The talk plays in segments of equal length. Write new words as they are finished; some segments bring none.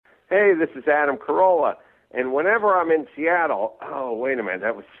Hey, this is Adam Carolla. And whenever I'm in Seattle, oh, wait a minute,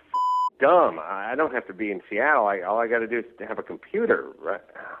 that was dumb. I don't have to be in Seattle. All I got to do is have a computer. Right?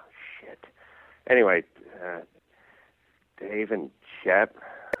 Oh, shit. Anyway, Dave and Chet.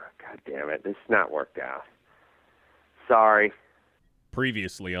 God damn it, this is not worked out. Sorry.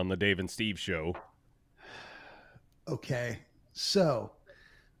 Previously on the Dave and Steve Show. Okay, so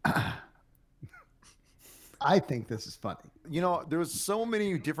I think this is funny. You know, there was so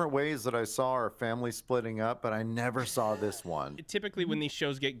many different ways that I saw our family splitting up, but I never saw this one. Typically when these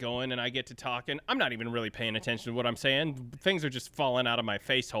shows get going and I get to talking, I'm not even really paying attention to what I'm saying. Things are just falling out of my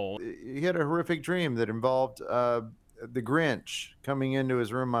face hole. He had a horrific dream that involved the Grinch coming into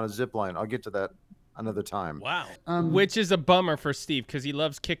his room on a zip line. I'll get to that another time. Wow. Which is a bummer for Steve because he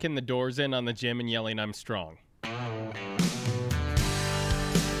loves kicking the doors in on the gym and yelling, "I'm strong."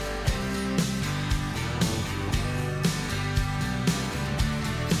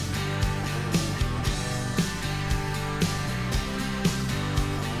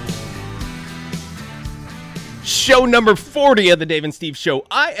 Show number 40 of the Dave and Steve Show.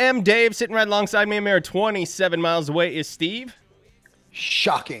 I am Dave. Sitting right alongside me, a mere 27 miles away, is Steve.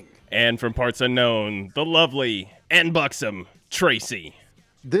 Shocking. And from parts unknown, the lovely and buxom Tracy.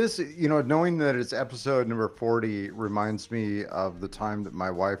 This, you know, knowing that it's episode number 40 reminds me of the time that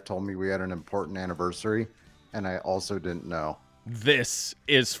my wife told me we had an important anniversary, and I also didn't know. This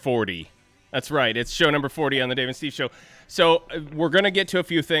is 40. That's right. It's show number 40 on the Dave and Steve Show. So we're going to get to a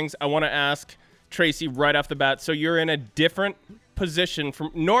few things. I want to ask Tracy right off the bat. So you're in a different position from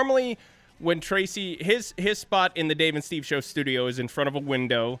normally when Tracy, his spot in the Dave and Steve Show studio is in front of a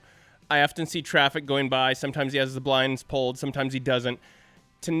window. I often see traffic going by. Sometimes he has the blinds pulled. Sometimes he doesn't.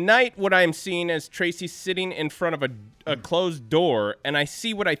 Tonight, what I'm seeing is Tracy sitting in front of a closed door, and I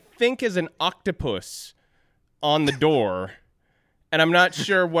see what I think is an octopus on the door. And I'm not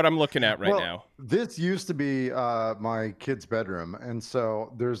sure what I'm looking at right now. This used to be my kid's bedroom, and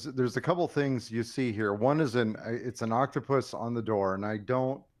so there's a couple things you see here. One is it's an octopus on the door, and I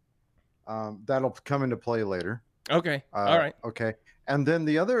don't. That'll come into play later. Okay. All right. Okay. And then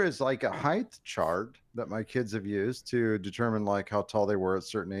the other is like a height chart that my kids have used to determine like how tall they were at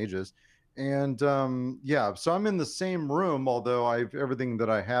certain ages. And so I'm in the same room, although everything that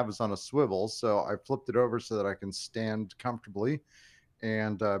I have is on a swivel. So I flipped it over so that I can stand comfortably.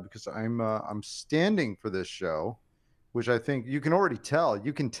 And because I'm standing for this show, which I think you can already tell.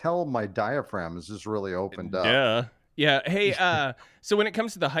 You can tell my diaphragm is just really opened up. Yeah. Hey, so when it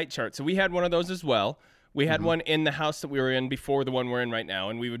comes to the height chart, so we had one of those as well. We had one in the house that we were in before the one we're in right now,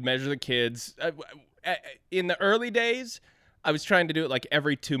 and we would measure the kids. In the early days, I was trying to do it like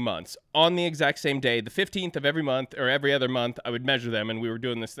every 2 months on the exact same day, the 15th of every month or every other month. I would measure them, and we were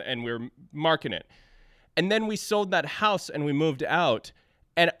doing this, and we were marking it. And then we sold that house, and we moved out.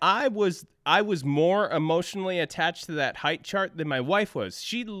 And I was more emotionally attached to that height chart than my wife was.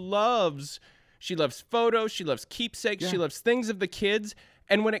 She loves photos, she loves keepsakes, she loves things of the kids.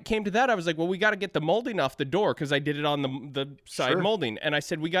 And when it came to that, I was like, well, we got to get the molding off the door because I did it on the side molding. And I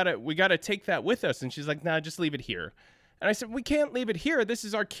said, we got to take that with us. And she's like, nah, just leave it here. And I said, we can't leave it here. This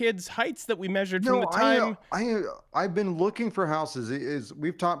is our kids' heights that we measured from the time. I've been looking for houses.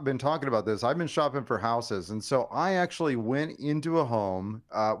 We've been talking about this. I've been shopping for houses. And so I actually went into a home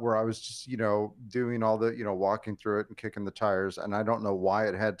where I was just, doing all the, walking through it and kicking the tires. And I don't know why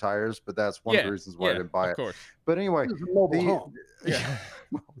it had tires, but that's one of the reasons why I didn't buy it. Of course. But anyway, It's a mobile home. Yeah.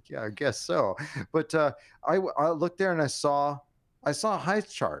 Yeah, I guess so. But I looked there and I saw a height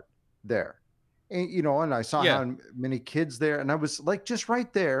chart there. And, and I saw how many kids there, and I was like just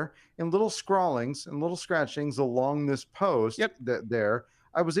right there in little scrawlings and little scratchings along this post there.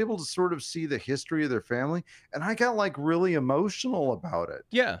 I was able to sort of see the history of their family, and I got like really emotional about it.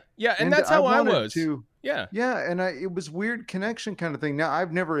 Yeah. And that's how I was. Yeah, and it was weird connection kind of thing. Now,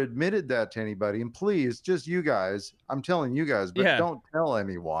 I've never admitted that to anybody, and please, just you guys, I'm telling you guys, but don't tell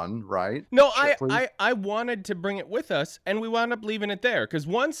anyone, right? No, I wanted to bring it with us, and we wound up leaving it there, because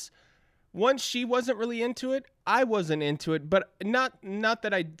once she wasn't really into it, I wasn't into it, but not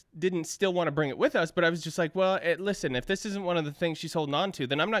that I didn't still want to bring it with us, but I was just like, well, listen, if this isn't one of the things she's holding on to,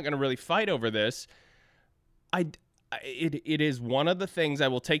 then I'm not going to really fight over this. It is one of the things I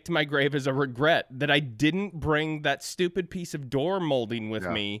will take to my grave as a regret that I didn't bring that stupid piece of door molding with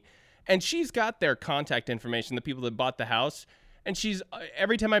me. And she's got their contact information, the people that bought the house. And she's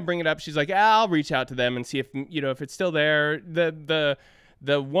every time I bring it up, she's like, I'll reach out to them and see if it's still there.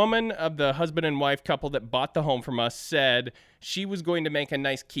 The woman of the husband and wife couple that bought the home from us said she was going to make a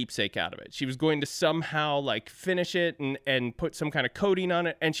nice keepsake out of it. She was going to somehow like finish it and put some kind of coating on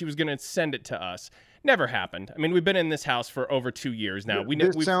it, and she was going to send it to us. Never happened. I mean, we've been in this house for over 2 years now.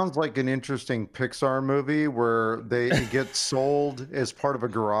 This sounds like an interesting Pixar movie where it gets sold as part of a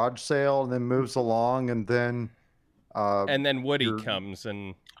garage sale and then moves along, and then Woody comes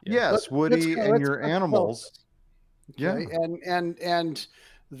and yes, Woody and your animals. Okay. Yeah, and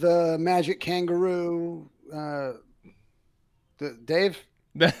the magic kangaroo. Dave.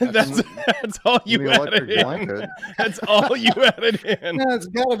 That's all you added in. That's all you added in. No,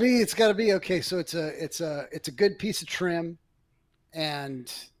 it's gotta be okay. So it's a good piece of trim,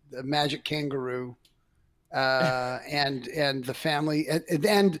 and the magic kangaroo, and the family,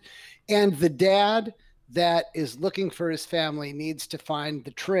 and the dad that is looking for his family needs to find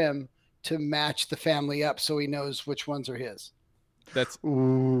the trim to match the family up, so he knows which ones are his. That's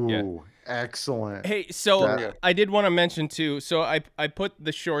excellent. Hey, so I did want to mention too. So I put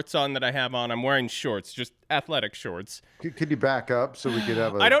the shorts on that I have on. I'm wearing shorts, just athletic shorts. Could you back up so we could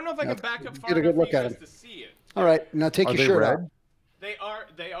have I don't know if I can back up far enough for you guys to see it. All right, now take your shirt off. They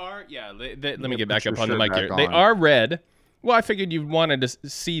are. Yeah. Let me get back up on the mic here. They are red. Well, I figured you wanted to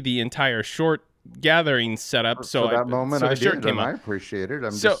see the entire short gathering setup. So for that moment, so the I shirt did, came and on. I appreciate it.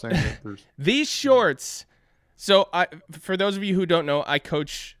 I'm just saying that there's these shorts. So for those of you who don't know, I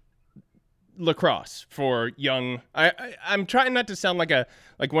coach lacrosse for young. I'm trying not to sound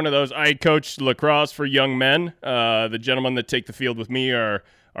like one of those. I coach lacrosse for young men. The gentlemen that take the field with me are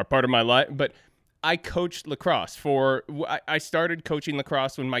part of my life. But I coached lacrosse I started coaching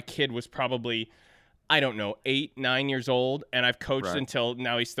lacrosse when my kid was probably, I don't know, 8, 9 years old, and I've coached until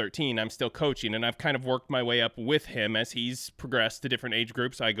now he's 13. I'm still coaching, and I've kind of worked my way up with him as he's progressed to different age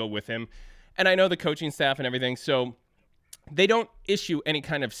groups. I go with him, and I know the coaching staff and everything, so they don't issue any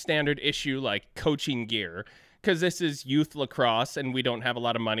kind of standard issue like coaching gear because this is youth lacrosse, and we don't have a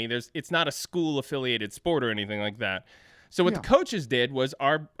lot of money. It's not a school-affiliated sport or anything like that. So what the coaches did was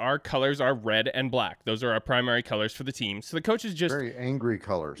our colors are red and black. Those are our primary colors for the team. So the coaches just... very angry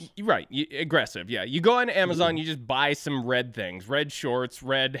colors. Right. Aggressive, yeah. You go on Amazon, you just buy some red things. Red shorts,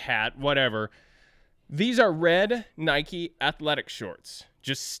 red hat, whatever. These are red Nike athletic shorts.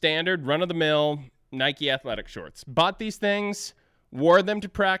 Just standard, run-of-the-mill Nike athletic shorts. Bought these things, wore them to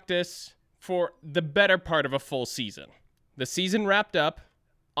practice for the better part of a full season. The season wrapped up,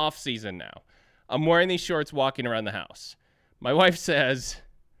 off season now. I'm wearing these shorts walking around the house. My wife says,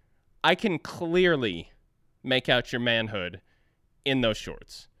 I can clearly make out your manhood in those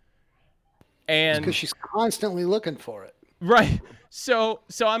shorts. And because she's constantly looking for it. Right. So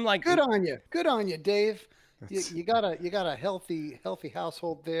I'm like, good on you, Dave. You got a healthy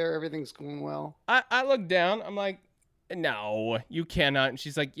household there. Everything's going well. I look down. I'm like, no, you cannot. And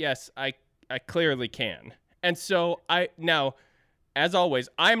she's like, yes, I clearly can. And so now, as always,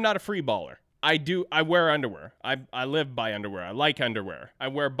 I'm not a free baller. I wear underwear. I live by underwear. I like underwear. I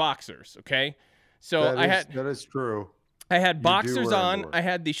wear boxers, okay? So that is true. I had boxers on, underwear. I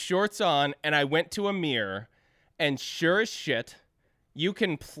had these shorts on, and I went to a mirror, and sure as shit, you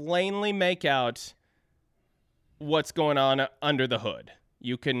can plainly make out what's going on under the hood.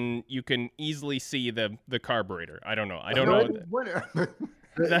 You can easily see the carburetor. I don't know.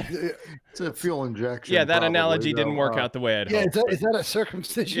 It's a fuel injection. Yeah, that analogy didn't work out the way I'd hoped. Is that a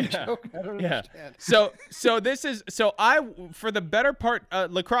circumcision joke? I don't understand. So for the better part,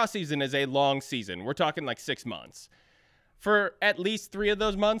 lacrosse season is a long season. We're talking like 6 months. For at least 3 of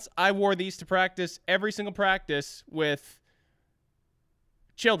those months, I wore these to practice, every single practice with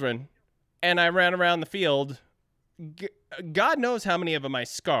children, and I ran around the field. God knows how many of them I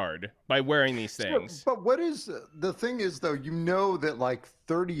scarred by wearing these things. But what is the thing is, though, that like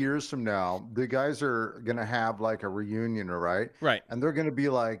 30 years from now, the guys are going to have like a reunion, right? Right. And they're going to be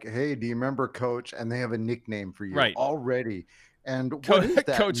like, hey, do you remember Coach? And they have a nickname for you already. And what is that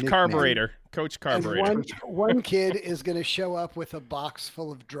Coach nickname? Carburetor. Coach Carburetor. And one kid is going to show up with a box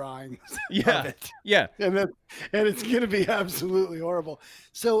full of drawings. Yeah. Of it. Yeah. And it's going to be absolutely horrible.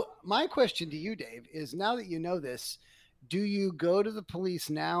 So my question to you, Dave, is now that you know this, do you go to the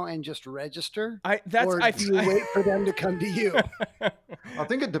police now and just register? Or do you wait for them to come to you? I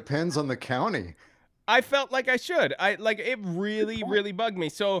think it depends on the county. I felt like I should. It really bugged me.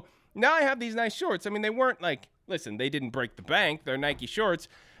 So now I have these nice shorts. I mean, they weren't like, listen, they didn't break the bank. They're Nike shorts.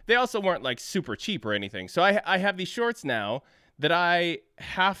 They also weren't like super cheap or anything. So I have these shorts now that I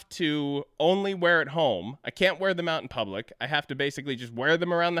have to only wear at home. I can't wear them out in public. I have to basically just wear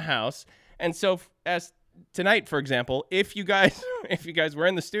them around the house. And so as tonight, for example, if you guys were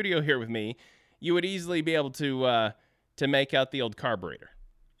in the studio here with me, you would easily be able to make out the old carburetor.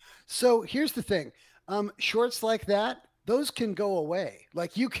 So here's the thing. Shorts like that those can go away.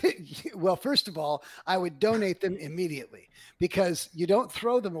 Like you can, well, first of all, I would donate them immediately because you don't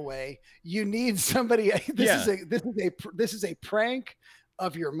throw them away. You need somebody. This is a prank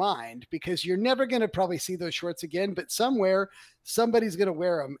of your mind because you're never going to probably see those shorts again, but somewhere somebody's going to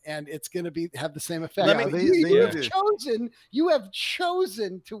wear them and it's going to have the same effect. You have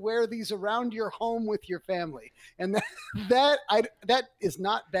chosen to wear these around your home with your family. And that is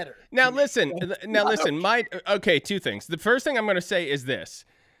not better. Now listen, two things. The first thing I'm going to say is this.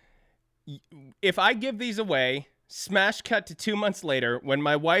 If I give these away, smash cut to 2 months later when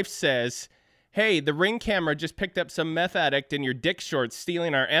my wife says, hey, the Ring camera just picked up some meth addict in your dick shorts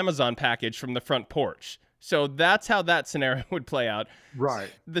stealing our Amazon package from the front porch. So that's how that scenario would play out. Right.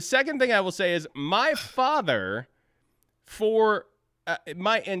 The second thing I will say is my father, for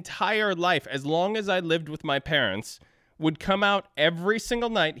my entire life, as long as I lived with my parents, would come out every single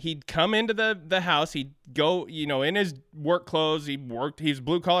night. He'd come into the house. He'd go, in his work clothes. He's a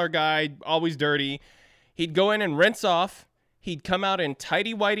blue-collar guy, always dirty. He'd go in and rinse off. He'd come out in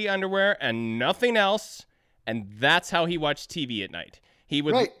tighty-whitey underwear and nothing else, and that's how he watched TV at night. He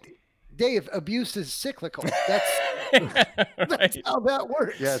would. Right, Dave. Abuse is cyclical. That's how that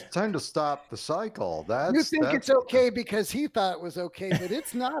works. Yeah, it's time to stop the cycle. You think it's okay because he thought it was okay, but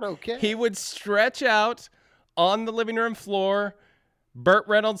it's not okay. He would stretch out on the living room floor, Burt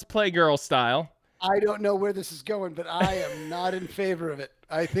Reynolds Playgirl style. I don't know where this is going, but I am not in favor of it.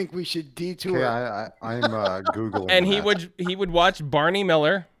 I think we should detour. Yeah, I'm Googling. And he would watch Barney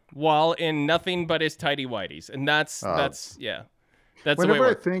Miller while in nothing but his tighty whities, and that's That's whenever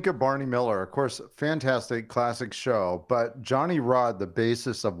I think of Barney Miller, of course, fantastic classic show. But Johnny Rod, the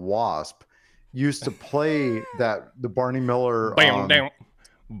bassist of Wasp, used to play the Barney Miller. Bam,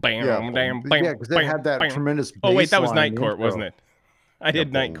 bam, because they had that tremendous. Oh wait, that was Night Court, wasn't it? I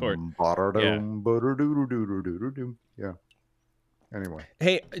did Night Court. Yeah. Anyway.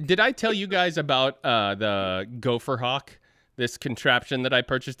 Hey, did I tell you guys about the Gopher Hawk, this contraption that I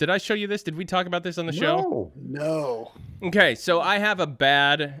purchased? Did I show you this? Did we talk about this on the show? No. Okay, so I have a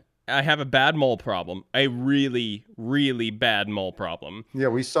bad mole problem. A really, really bad mole problem. Yeah,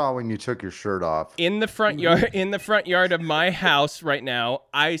 we saw when you took your shirt off. In the front yard of my house right now,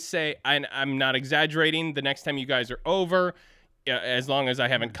 I say, and I'm not exaggerating, the next time you guys are over, as long as I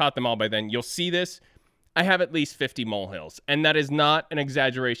haven't caught them all by then, you'll see this. I have at least 50 molehills, and that is not an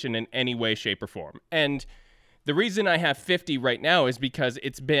exaggeration in any way, shape, or form. And the reason I have 50 right now is because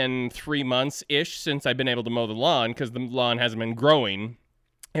it's been 3 months-ish since I've been able to mow the lawn because the lawn hasn't been growing.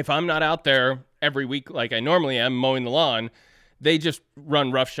 If I'm not out there every week like I normally am mowing the lawn, they just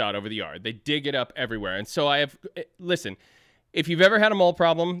run roughshod over the yard. They dig it up everywhere. And so listen, if you've ever had a mole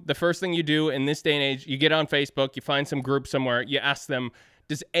problem, the first thing you do in this day and age, you get on Facebook, you find some group somewhere, you ask them,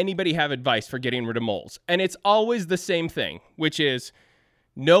 does anybody have advice for getting rid of moles? And it's always the same thing, which is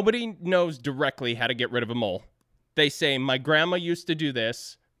nobody knows directly how to get rid of a mole. They say, my grandma used to do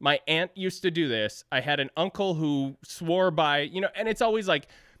this. My aunt used to do this. I had an uncle who swore by, and it's always like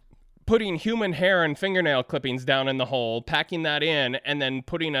putting human hair and fingernail clippings down in the hole, packing that in, and then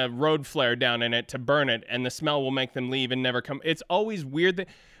putting a road flare down in it to burn it, and the smell will make them leave and never come. It's always weird.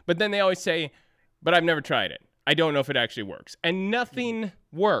 But then they always say, but I've never tried it. I don't know if it actually works. And nothing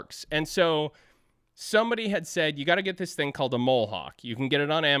works. And so somebody had said, you got to get this thing called a mole hawk. You can get it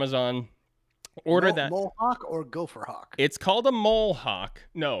on Amazon. Order that. Mole hawk or gopher hawk? It's called a mole hawk.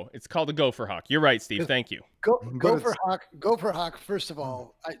 No, it's called a gopher hawk. You're right, Steve. Thank you. Gopher hawk. First of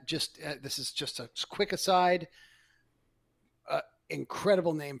all, this is just a quick aside.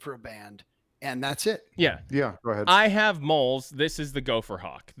 Incredible name for a band. And that's it. Yeah. Yeah, go ahead. I have moles. This is the gopher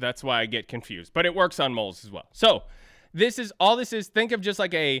hawk. That's why I get confused. But it works on moles as well. So this is, think of just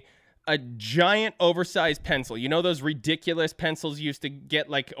like a giant oversized pencil. You know those ridiculous pencils you used to get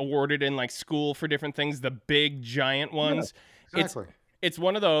like awarded in like school for different things? The big giant ones. Yeah, exactly. It's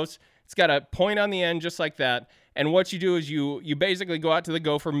one of those. It's got a point on the end just like that. And what you do is you basically go out to the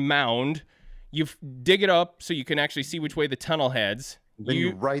gopher mound. You dig it up so you can actually see which way the tunnel heads. Then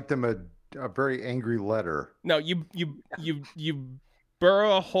you write them a very angry letter. No, you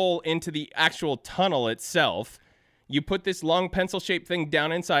burrow a hole into the actual tunnel itself. You put this long pencil-shaped thing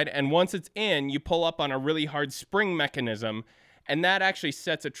down inside, and once it's in, you pull up on a really hard spring mechanism, and that actually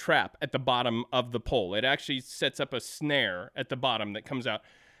sets a trap at the bottom of the pole. It actually sets up a snare at the bottom that comes out.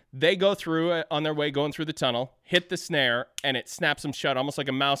 They go through on their way going through the tunnel, hit the snare, and it snaps them shut almost like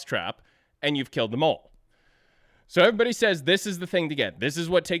a mouse trap, and you've killed the mole. So everybody says this is the thing to get. This is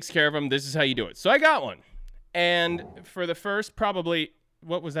what takes care of them. This is how you do it. So I got one. And for the first probably,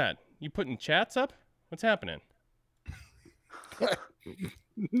 what was that? You putting chats up? What's happening?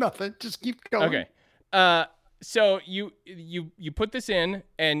 Nothing. Just keep going. Okay. So you put this in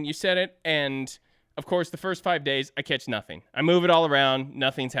and you set it, and of course the first 5 days I catch nothing. I move it all around,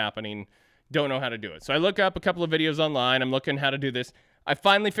 nothing's happening. Don't know how to do it. So I look up a couple of videos online. I'm looking how to do this. I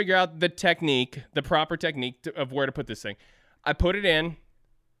finally figure out the technique, the proper technique of where to put this thing. I put it in,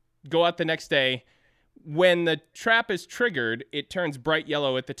 go out the next day. When the trap is triggered, it turns bright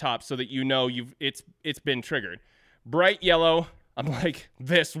yellow at the top so that you know it's been triggered. Bright yellow. I'm like,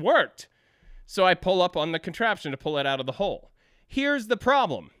 this worked. So I pull up on the contraption to pull it out of the hole. Here's the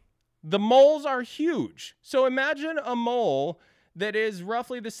problem. The moles are huge. So imagine a mole that is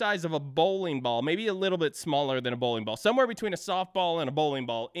roughly the size of a bowling ball, maybe a little bit smaller than a bowling ball, somewhere between a softball and a bowling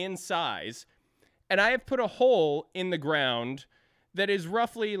ball in size. And I have put a hole in the ground that is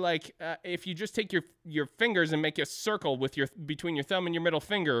roughly like if you just take your fingers and make a circle with between your thumb and your middle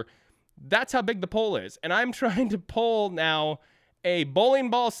finger, that's how big the pole is. And I'm trying to pull now a bowling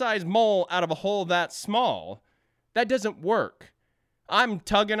ball sized mole out of a hole that small. That doesn't work. I'm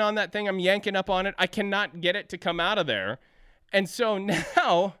tugging on that thing. I'm yanking up on it. I cannot get it to come out of there. And so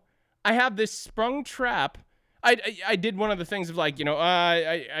now I have this sprung trap. I did one of the things of like,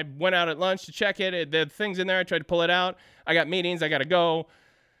 I went out at lunch to check it. The thing's in there. I tried to pull it out. I got meetings. I got to go.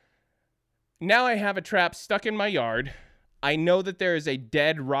 Now I have a trap stuck in my yard. I know that there is a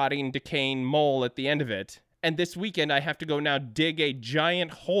dead, rotting, decaying mole at the end of it. And this weekend I have to go now dig a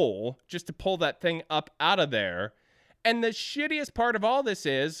giant hole just to pull that thing up out of there. And the shittiest part of all this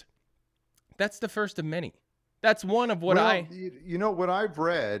is that's the first of many. That's one of what what I've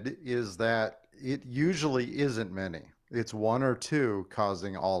read is that it usually isn't many. It's one or two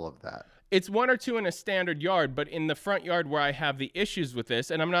causing all of that. It's one or two in a standard yard, but in the front yard where I have the issues with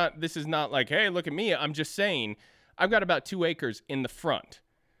this, and this is not like, hey, look at me. I'm just saying I've got about 2 acres in the front,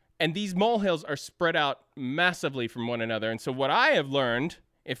 and these molehills are spread out massively from one another. And so what I have learned,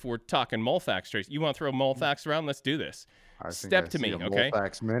 if we're talking mole facts, Tracy, you want to throw mole facts around? Let's do this. Step to me, okay? Mole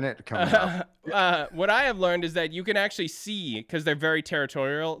facts minute coming up. What I have learned is that you can actually see, because they're very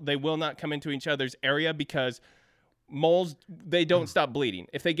territorial, they will not come into each other's area because moles, they don't stop bleeding.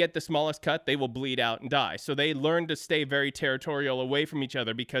 If they get the smallest cut, they will bleed out and die. So they learn to stay very territorial away from each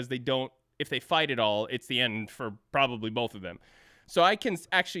other because if they fight at all, it's the end for probably both of them. So I can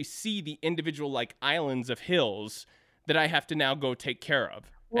actually see the individual like islands of hills that I have to now go take care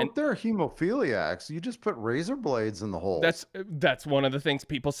of. Well, if they're hemophiliacs, you just put razor blades in the hole. That's one of the things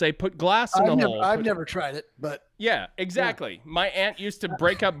people say, put glass in the hole. I've never tried it, but... Yeah, exactly. Yeah. My aunt used to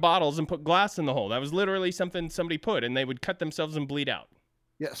break up bottles and put glass in the hole. That was literally something somebody put, and they would cut themselves and bleed out.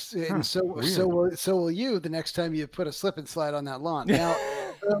 Yes, and so will you the next time you put a slip and slide on that lawn. Now,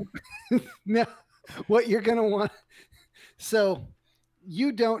 now what you're going to want... So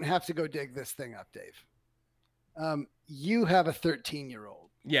you don't have to go dig this thing up, Dave. You have a 13-year-old.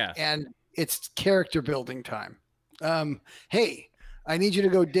 Yeah. And it's character building time. Hey, I need you to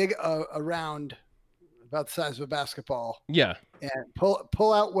go dig around about the size of a basketball. Yeah. And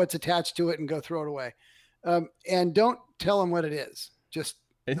pull out what's attached to it and go throw it away. And don't tell them what it is. Just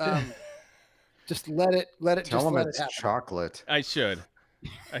let it tell them it's happen. Chocolate. I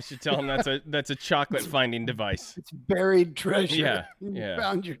should tell them that's a chocolate finding device. It's buried treasure. Yeah. You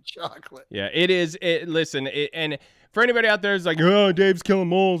found your chocolate. Yeah, it is. And for anybody out there who's like, oh, Dave's killing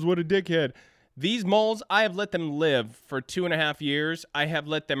moles, what a dickhead. These moles, I have let them live for 2.5 years. I have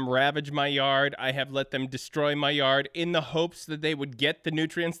let them ravage my yard. I have let them destroy my yard in the hopes that they would get the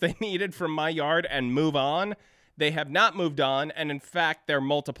nutrients they needed from my yard and move on. They have not moved on, and in fact, they're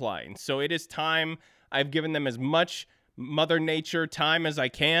multiplying. So it is time. I've given them as much Mother Nature time as I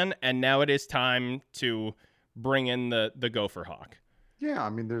can, and now it is time to bring in the gopher hawk. Yeah, I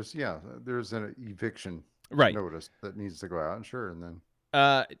mean, there's an eviction notice that needs to go out, and sure, and then.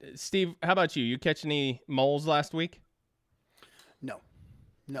 Steve, how about you? You catch any moles last week? No,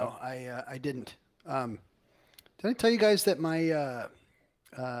 I didn't. Did I tell you guys that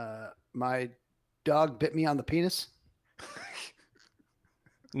my dog bit me on the penis?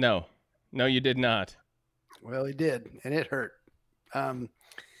 No, you did not. Well, he did, and it hurt.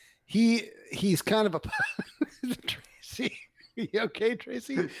 He's kind of a Tracy. You okay,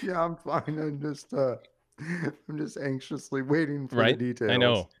 Tracy? Yeah, I'm fine. I'm just anxiously waiting for the details. I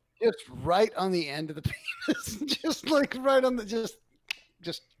know. Just right on the end of the penis, just like right on the just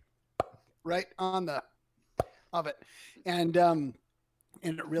right on the of it, and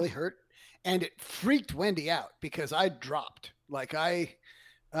it really hurt, and it freaked Wendy out because I dropped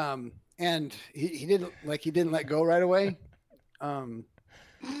and he didn't let go right away.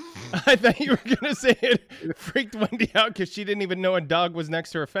 I thought you were gonna say it freaked Wendy out because she didn't even know a dog was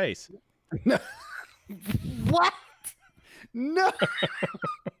next to her face. No. What? No.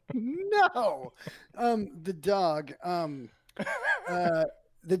 No. No. The dog.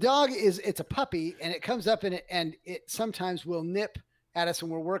 The dog it's a puppy, and it comes up and it sometimes will nip at us,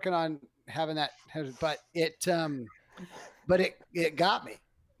 and we're working on having that. But it got me.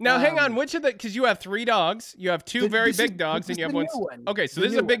 Now, hang on. Which of because you have 3 dogs, you have 2 very big dogs, and you have one. Okay, so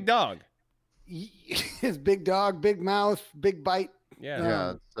this is a big dog. His big dog, big mouth, big bite.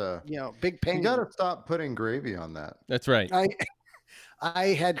 Yeah, it's big pain. You got to stop putting gravy on that. That's right. I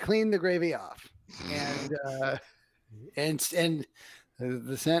had cleaned the gravy off, and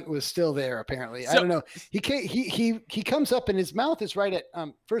the scent was still there. Apparently, I don't know. He comes up and his mouth is right at.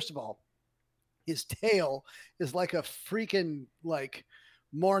 First of all, his tail is like a freaking like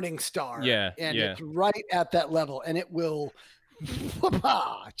morning star. Yeah, and it's right at that level, and it will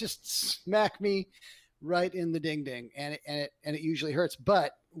just smack me right in the ding ding, and it usually hurts.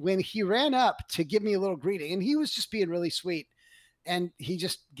 But when he ran up to give me a little greeting, and he was just being really sweet, and he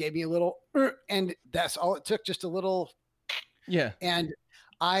just gave me a little, and that's all it took, just a little. Yeah. And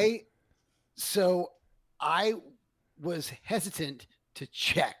I was hesitant to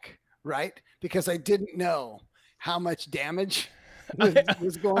check, right? Because I didn't know how much damage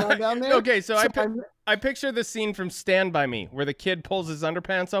was going on down there. Okay, so I picture the scene from Stand By Me where the kid pulls his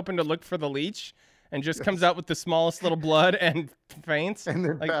underpants open to look for the leech and just comes out with the smallest little blood and faints. And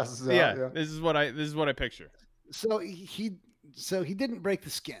then passes out. Yeah, this is what I picture. So he didn't break the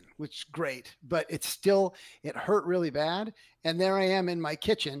skin, which is great, but it hurt really bad. And there I am in my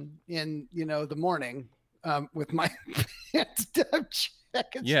kitchen in, the morning with my pants down,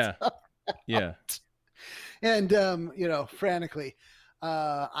 checking stuff out. And, frantically,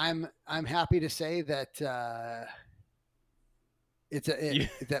 I'm happy to say that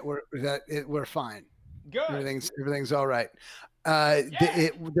we're fine. Good. Everything's all right.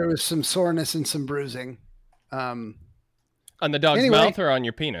 There was some soreness and some bruising. On the dog's mouth or on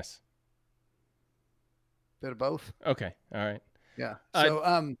your penis? Bit of both. Okay. All right. Yeah.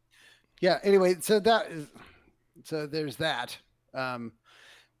 So, anyway, so there's that.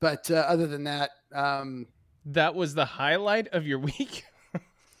 But other than that, that was the highlight of your week.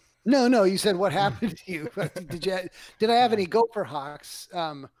 No. You said what happened to you? Did I have any gopher hawks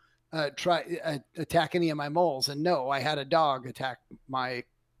try attack any of my moles? And no, I had a dog attack my.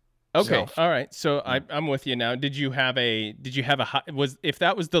 Okay. Self. All right. So I'm with you now. Did you have a if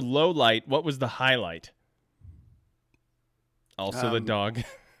that was the low light, what was the highlight? Also the dog.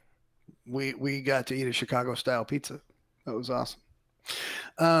 We got to eat a Chicago style pizza. That was awesome.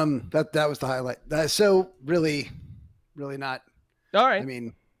 That was the highlight. So really not. All right. I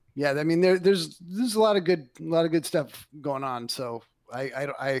mean, there's a lot of good stuff going on. So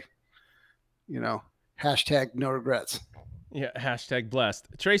I hashtag no regrets. Yeah, hashtag blessed.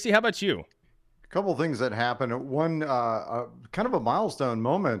 Tracy, how about you? A couple of things that happened. One kind of a milestone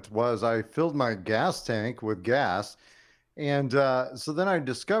moment was I filled my gas tank with gas. And so then I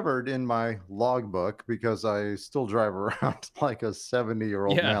discovered in my logbook, because I still drive around like a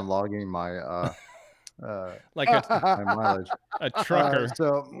 70-year-old man logging my my mileage. A trucker.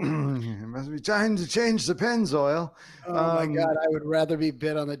 So it must be time to change the Pennzoil. Oh my God, I would rather be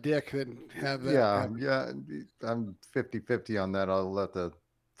bit on the dick than have that. Yeah. I'm 50-50 on that. I'll let the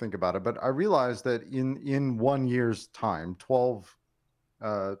think about it. But I realized that in 1 year's time, 12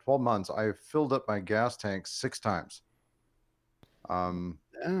 months, I filled up my gas tank 6 times.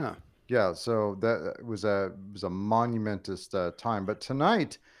 Yeah. So that was a monumentous time. But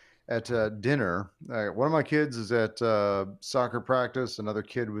tonight at dinner, one of my kids is at soccer practice. Another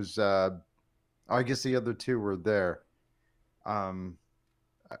kid was, I guess the other 2 were there.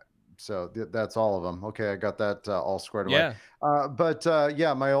 So that's all of them. Okay, I got that all squared away. But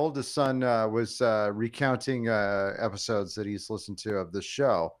my oldest son was recounting episodes that he's listened to of the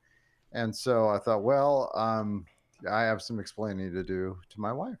show. And so I thought, well, I have some explaining to do to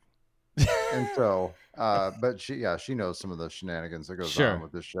my wife. And so, but she knows some of the shenanigans that goes on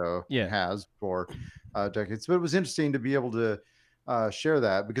with the show. Has for decades. But it was interesting to be able to share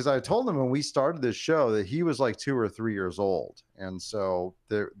that, because I told him when we started this show that he was like 2 or 3 years old. And so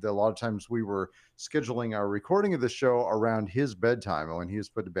a lot of times we were scheduling our recording of the show around his bedtime and when he was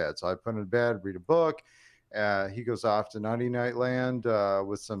put to bed. So I put him to bed, read a book. He goes off to Naughty Night Land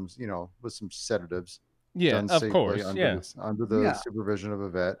with some sedatives. Yeah, of course. Under the supervision of a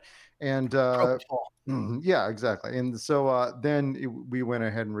vet. And exactly. And so then we went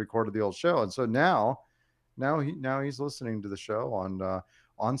ahead and recorded the old show. And so now he's listening to the show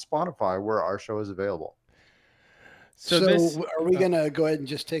on Spotify, where our show is available. So are we going to go ahead and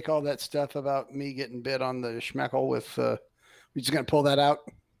just take all that stuff about me getting bit on the schmeckle with, we just going to pull that out?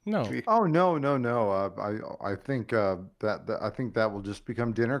 No. Oh no. I think that will just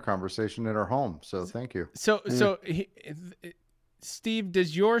become dinner conversation at our home. So thank you. So Steve,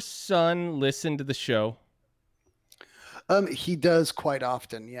 does your son listen to the show? He does quite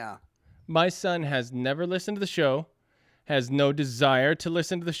often. Yeah. My son has never listened to the show, has no desire to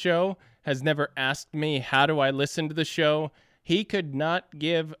listen to the show, has never asked me, how do I listen to the show? He could not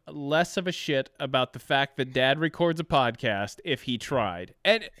give less of a shit about the fact that Dad records a podcast if he tried.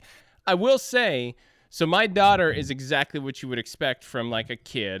 And I will say, so my daughter is exactly what you would expect from like a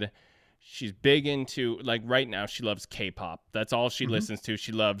kid. She's big into, like right now, she loves K-pop. That's all she listens to.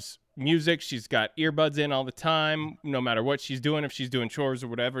 She loves music. She's got earbuds in all the time. No matter what she's doing, if she's doing chores or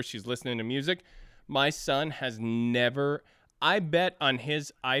whatever, she's listening to music. My son has never, I bet on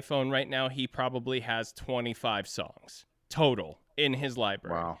his iPhone right now, he probably has 25 songs total in his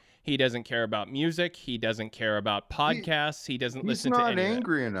library. Wow. He doesn't care about music. He doesn't care about podcasts. He doesn't listen to any of that. He's not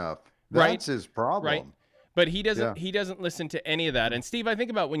angry enough. Right? That's his problem. Right. But he doesn't listen to any of that. And Steve, I think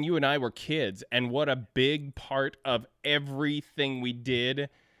about when you and I were kids and what a big part of everything we did.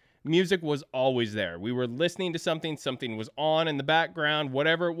 Music was always there. We were listening to something was on in the background,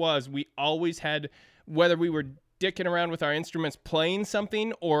 whatever it was. We always had, whether we were dicking around with our instruments playing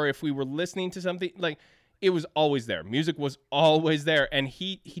something or if we were listening to something, like it was always there. Music was always there. And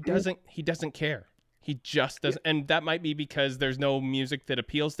he doesn't care. He just doesn't. And that might be because there's no music that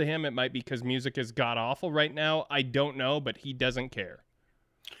appeals to him. It might be because music is god awful right now. I don't know, but he doesn't care.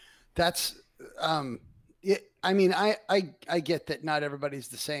 That's, I mean, I get that not everybody's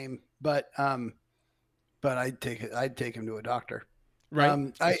the same, but I'd take him to a doctor.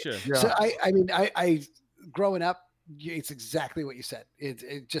 Right. Sure. Yeah. So I growing up, it's exactly what you said.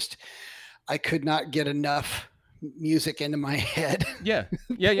 It just, I could not get enough music into my head. Yeah.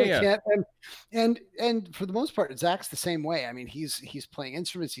 And for the most part, Zach's the same way. I mean, he's playing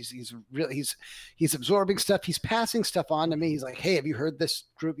instruments. He's absorbing stuff. He's passing stuff on to me. He's like, hey, have you heard this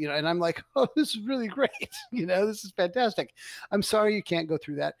group? You know, and I'm like, oh, this is really great. You know, this is fantastic. I'm sorry you can't go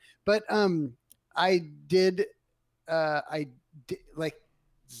through that. But I did like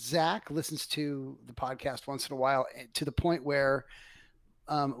Zach listens to the podcast once in a while to the point where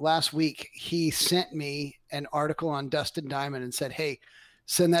last week he sent me an article on Dust and Diamond and said, hey,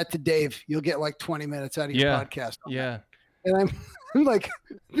 send that to Dave. You'll get like 20 minutes out of your podcast. Yeah. And I'm like,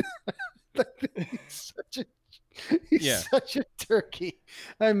 he's such a turkey.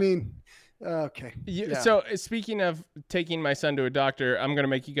 I mean, okay. Yeah. So speaking of taking my son to a doctor, I'm going to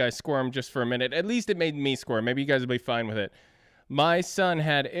make you guys squirm just for a minute. At least it made me squirm. Maybe you guys will be fine with it. My son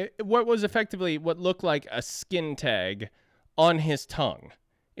had what was effectively what looked like a skin tag on his tongue.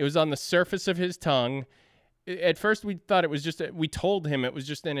 It was on the surface of his tongue. At first, we thought it was we told him it was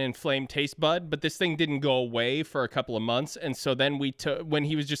just an inflamed taste bud, but this thing didn't go away for a couple of months. And so then when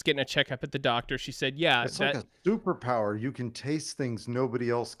he was just getting a checkup at the doctor, she said, yeah. It's like a superpower. You can taste things nobody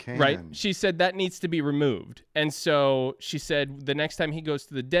else can. Right. She said that needs to be removed. And so she said the next time he goes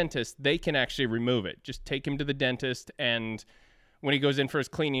to the dentist, they can actually remove it. Just take him to the dentist, and when he goes in for his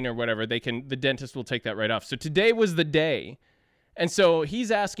cleaning or whatever, the dentist will take that right off. So today was the day. And so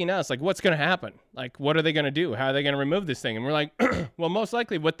he's asking us, like, what's going to happen? Like, what are they going to do? How are they going to remove this thing? And we're like, well, most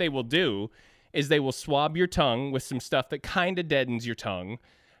likely what they will do is they will swab your tongue with some stuff that kind of deadens your tongue,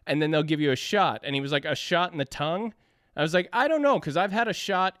 and then they'll give you a shot. And he was like, a shot in the tongue? I was like, I don't know, because I've had a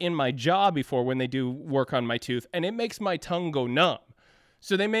shot in my jaw before when they do work on my tooth, and it makes my tongue go numb.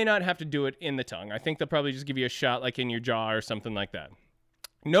 So they may not have to do it in the tongue. I think they'll probably just give you a shot like in your jaw or something like that.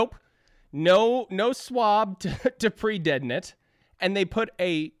 Nope. No swab to pre-deaden it. And they put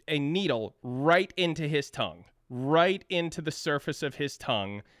a needle right into his tongue, right into the surface of his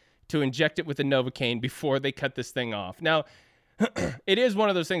tongue to inject it with a Novocaine before they cut this thing off. Now, it is one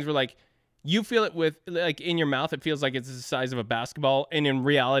of those things where, like, you feel it with, like, in your mouth, it feels like it's the size of a basketball. And in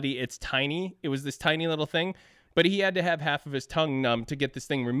reality, it's tiny. It was this tiny little thing. But he had to have half of his tongue numb to get this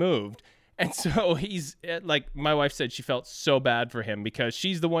thing removed. And so he's, like, my wife said she felt so bad for him because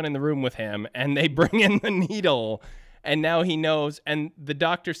she's the one in the room with him. And they bring in the needle. And now he knows. And the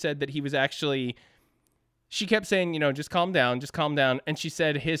doctor said that he was actually, she kept saying, you know, just calm down, just calm down. And she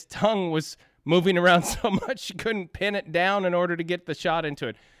said his tongue was moving around so much she couldn't pin it down in order to get the shot into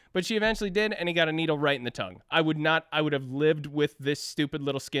it. But she eventually did, and he got a needle right in the tongue. I would have lived with this stupid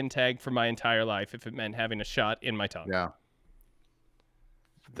little skin tag for my entire life if it meant having a shot in my tongue. Yeah.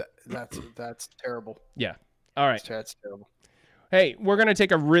 That's terrible. Yeah. All right. That's terrible. Hey, we're going to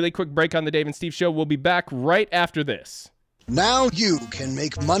take a really quick break on the Dave and Steve Show. We'll be back right after this. Now you can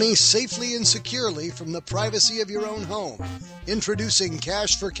make money safely and securely from the privacy of your own home. Introducing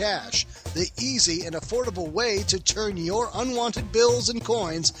Cash for Cash, the easy and affordable way to turn your unwanted bills and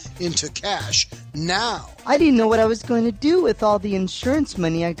coins into cash now. I didn't know what I was going to do with all the insurance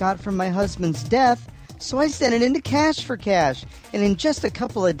money I got from my husband's death, so I sent it into Cash for Cash, and in just a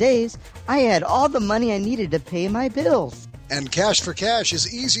couple of days, I had all the money I needed to pay my bills. And Cash for Cash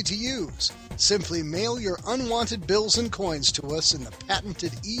is easy to use. Simply mail your unwanted bills and coins to us in the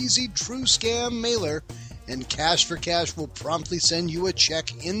patented Easy True Scam mailer, and Cash for Cash will promptly send you a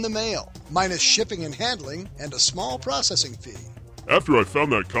check in the mail, minus shipping and handling and a small processing fee. After I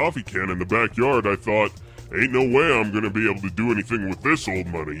found that coffee can in the backyard, I thought, ain't no way I'm going to be able to do anything with this old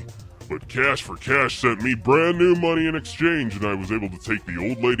money. But Cash for Cash sent me brand new money in exchange, and I was able to take the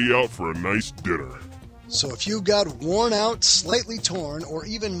old lady out for a nice dinner. So if you've got worn out, slightly torn, or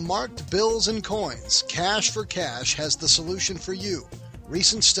even marked bills and coins, Cash for Cash has the solution for you.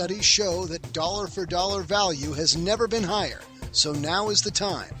 Recent studies show that dollar-for-dollar value has never been higher, so now is the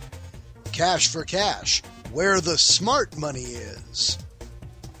time. Cash for Cash, where the smart money is.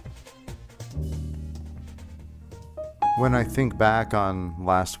 When I think back on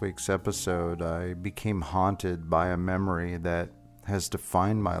last week's episode, I became haunted by a memory that has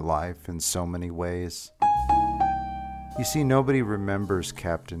defined my life in so many ways. You see, nobody remembers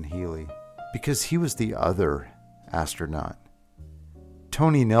Captain Healy because he was the other astronaut.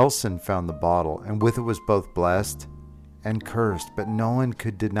 Tony Nelson found the bottle, and with it was both blessed and cursed, but no one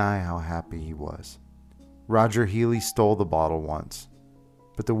could deny how happy he was. Roger Healy stole the bottle once,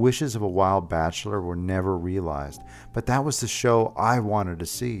 but the wishes of a wild bachelor were never realized. But that was the show I wanted to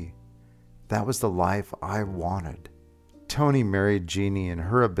see. That was the life I wanted. Tony married Jeannie, and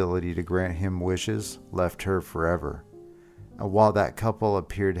her ability to grant him wishes left her forever. And while that couple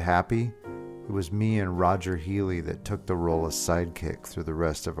appeared happy, it was me and Roger Healy that took the role of sidekick through the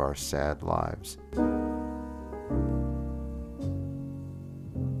rest of our sad lives.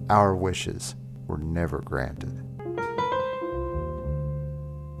 Our wishes were never granted.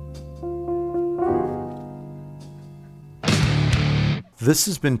 This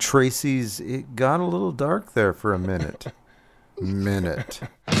has been Tracy's It Got a Little Dark There for a Minute.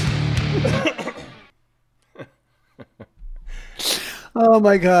 Oh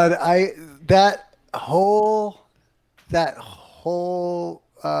my God! That whole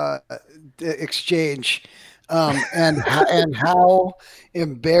exchange, and how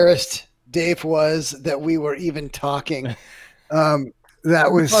embarrassed Dave was that we were even talking.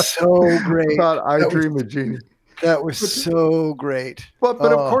 That was so great. About I Dream of Jeannie. That was so great. But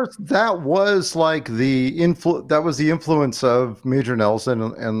of course, that was like that was the influence of Major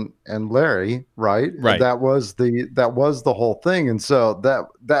Nelson and Larry, right? Right. That was the whole thing, and so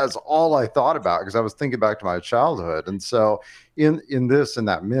that's all I thought about, because I was thinking back to my childhood, and so in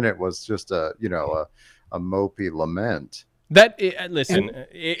that minute was just a mopey lament. Listen,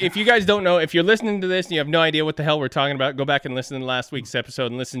 if you guys don't know, if you're listening to this and you have no idea what the hell we're talking about, go back and listen to last week's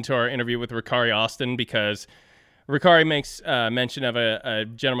episode and listen to our interview with Ricari Austin, because Ricari makes mention of a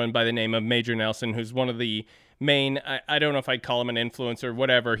gentleman by the name of Major Nelson, who's one of the main, I don't know if I'd call him an influencer or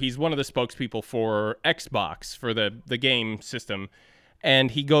whatever. He's one of the spokespeople for Xbox, for the game system.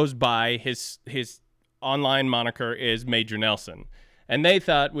 And he goes by, his online moniker is Major Nelson. And they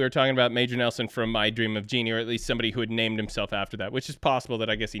thought we were talking about Major Nelson from I Dream of Jeannie, or at least somebody who had named himself after that, which is possible that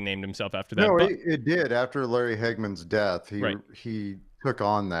I guess he named himself after that. No, it did. After Larry Hagman's death, he took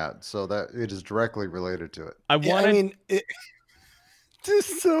on that, so that it is directly related to it.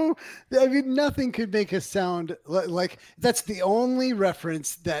 Nothing could make us sound like that's the only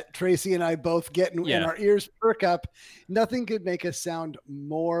reference that Tracy and I both get, and our ears perk up. Nothing could make us sound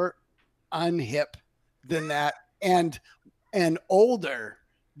more unhip than that, and older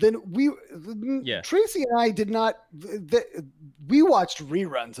than we. Tracy and I did not. We watched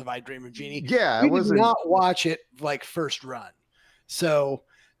reruns of I Dream of Jeannie. Yeah, we did not watch it like first run. So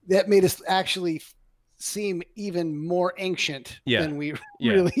that made us actually seem even more ancient than we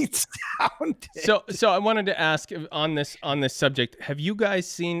really sounded. So I wanted to ask on this subject, have you guys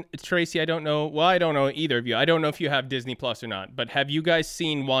seen, Tracy, I don't know. Well, I don't know either of you. I don't know if you have Disney Plus or not, but have you guys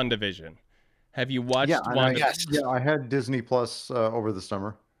seen Wandavision? Have you watched WandaVision? Yeah, I had Disney Plus over the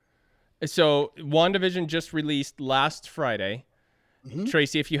summer. So Wandavision just released last Friday. Mm-hmm.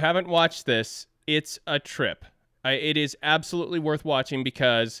 Tracy, if you haven't watched this, it's a trip. It is absolutely worth watching,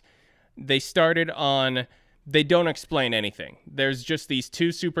 because they don't explain anything. There's just these two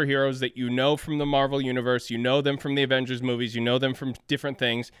superheroes that you know from the Marvel Universe, you know them from the Avengers movies, you know them from different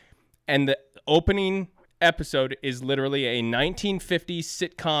things. And the opening episode is literally a 1950s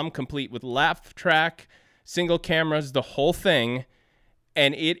sitcom complete with laugh track, single cameras, the whole thing.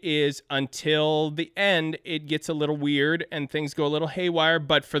 And it is until the end, it gets a little weird and things go a little haywire.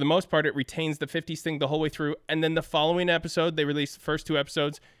 But for the most part, it retains the 50s thing the whole way through. And then the following episode, they released the first 2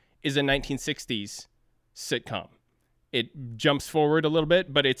 episodes, is a 1960s sitcom. It jumps forward a little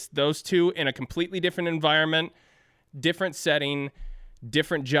bit, but it's those two in a completely different environment, different setting,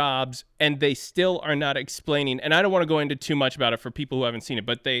 different jobs, and they still are not explaining. And I don't want to go into too much about it for people who haven't seen it,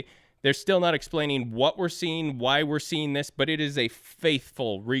 but they're still not explaining what we're seeing, why we're seeing this, but it is a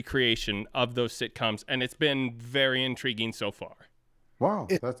faithful recreation of those sitcoms, and it's been very intriguing so far. Wow,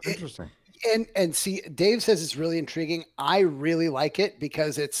 that's interesting. And see, Dave says it's really intriguing. I really like it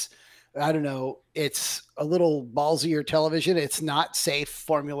because it's, I don't know, it's a little ballsier television. It's not safe,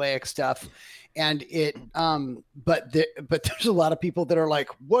 formulaic stuff. And it, but there's a lot of people that are like,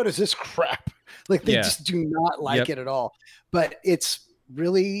 what is this crap? Like they just do not like it at all. But it's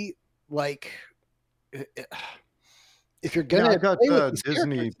really like, if you're gonna, I got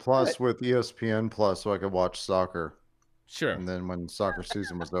Disney Plus with ESPN Plus, so I could watch soccer. Sure. And then when soccer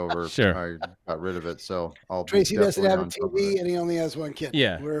season was over, I got rid of it. So Tracy doesn't have a TV and he only has one kid.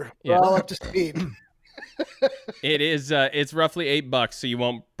 Yeah. We're all up to speed. It is. It's roughly $8, so you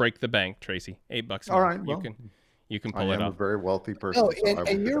won't break the bank, Tracy. $8. All right. You can pull it off. I'm a very wealthy person. Oh,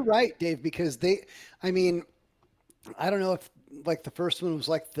 and you're right, Dave, because I mean, I don't know if like the first one was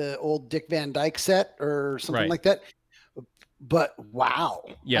like the old Dick Van Dyke set or something like that, but wow.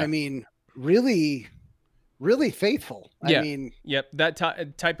 Yeah. I mean, really, really faithful. Yeah. I mean, that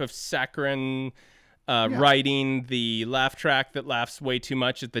type of saccharine writing, the laugh track that laughs way too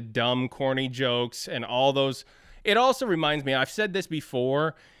much at the dumb, corny jokes and all those. It also reminds me, I've said this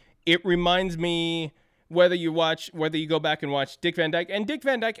before, it reminds me whether you go back and watch Dick Van Dyke, and Dick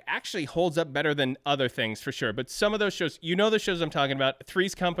Van Dyke actually holds up better than other things for sure. But some of those shows, the shows I'm talking about,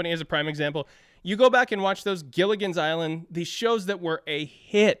 Three's Company is a prime example. You go back and watch those, Gilligan's Island, these shows that were a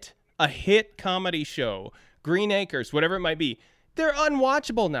hit comedy show, Green Acres, whatever it might be. They're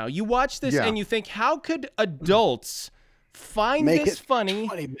unwatchable now. You watch this and you think, how could adults find this funny,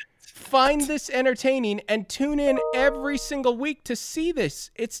 find this entertaining, and tune in every single week to see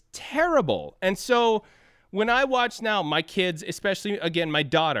this? It's terrible. And so when I watch now, my kids, especially, again, my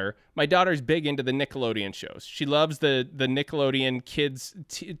daughter's big into the Nickelodeon shows. She loves the Nickelodeon kids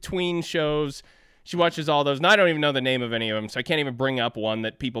tween shows. She watches all those, and I don't even know the name of any of them, so I can't even bring up one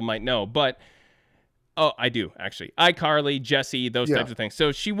that people might know. But oh, I do, actually. iCarly, Jessie, those types of things.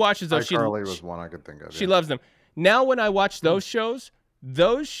 So she watches those. iCarly was one I could think of. She loves them. Now when I watch those shows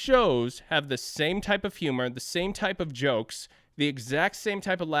have the same type of humor, the same type of jokes, the exact same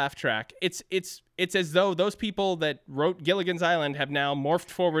type of laugh track. It's as though those people that wrote Gilligan's Island have now morphed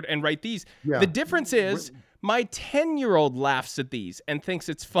forward and write these. Yeah. The difference is my 10-year-old laughs at these and thinks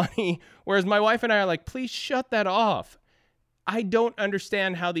it's funny, whereas my wife and I are like, please shut that off. I don't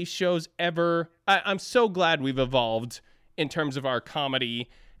understand how these shows ever. I'm so glad we've evolved in terms of our comedy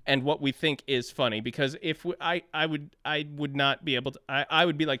and what we think is funny. Because if I would not be able to. I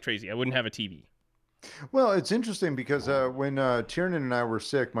would be like Tracy. I wouldn't have a TV. Well, it's interesting because when Tiernan and I were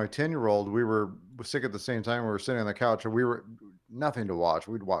sick, my 10-year-old, we were sick at the same time. We were sitting on the couch and we were nothing to watch.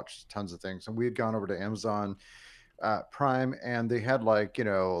 We'd watch tons of things, and we had gone over to Amazon Prime, and they had like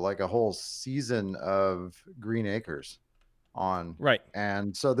a whole season of Green Acres on, right?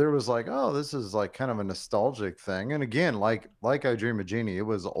 And so there was like, oh, this is like kind of a nostalgic thing. And again, like I Dream of Jeannie, it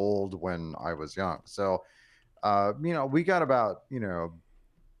was old when I was young. So we got about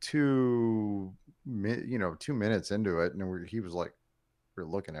 2 minutes into it, and he was like, we're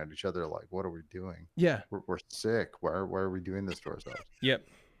looking at each other like, what are we doing? Yeah, we're sick. Why are we doing this to ourselves? Yep.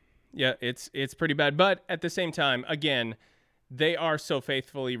 Yeah, it's pretty bad. But at the same time, again, they are so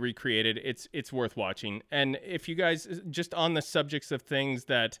faithfully recreated. It's worth watching. And if you guys, just on the subjects of things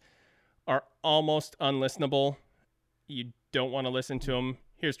that are almost unlistenable, you don't want to listen to them,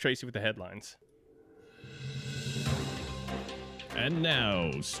 here's Tracy with the headlines. And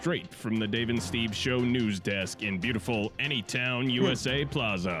now, straight from the Dave and Steve Show news desk in beautiful Anytown, USA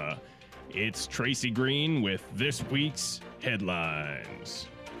Plaza, it's Tracy Green with this week's headlines.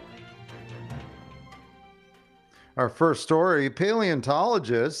 Our first story,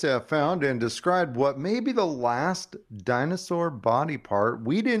 paleontologists have found and described what may be the last dinosaur body part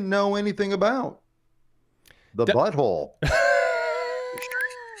we didn't know anything about. The butthole.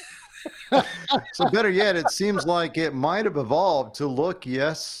 So better yet, it seems like it might have evolved to look,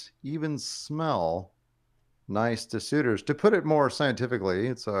 yes, even smell nice to suitors. To put it more scientifically,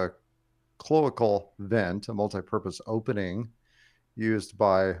 it's a cloacal vent, a multi-purpose opening used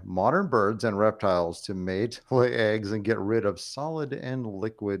by modern birds and reptiles to mate, lay eggs, and get rid of solid and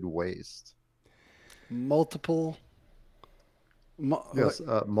liquid waste. multiple. Yes,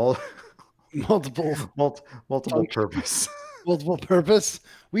 Multiple multiple purpose. Multiple purpose.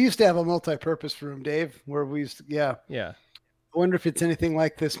 We used to have a multi-purpose room, Dave, where we used to, yeah. I wonder if it's anything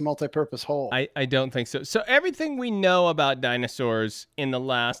like this multi-purpose hole. I don't think so. So everything we know about dinosaurs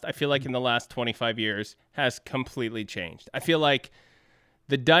I feel like in the last 25 years has completely changed. I feel like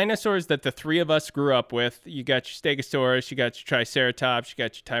the dinosaurs that the three of us grew up with, you got your Stegosaurus, you got your Triceratops, you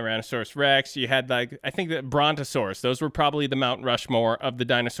got your Tyrannosaurus Rex, you had I think the Brontosaurus. Those were probably the Mount Rushmore of the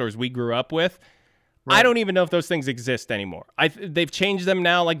dinosaurs we grew up with. Right. I don't even know if those things exist anymore. They've changed them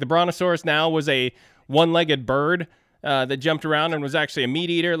now. Like the Brontosaurus now was a one-legged bird that jumped around and was actually a meat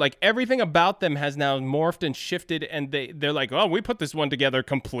eater. Like everything about them has now morphed and shifted, and they're like, oh, we put this one together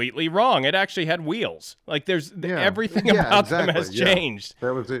completely wrong. It actually had wheels. Like everything about them has changed.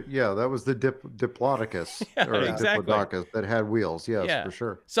 That was it. Yeah, that was the Diplodocus or exactly. Diplodocus that had wheels. Yes, for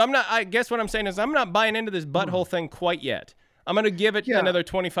sure. So I guess what I'm saying is I'm not buying into this butthole thing quite yet. I'm going to give it another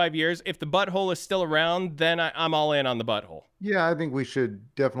 25 years. If the butthole is still around, then I'm all in on the butthole. Yeah, I think we should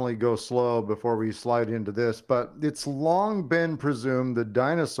definitely go slow before we slide into this. But it's long been presumed the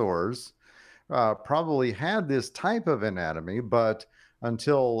dinosaurs probably had this type of anatomy, but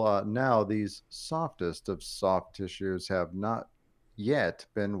until now, these softest of soft tissues have not yet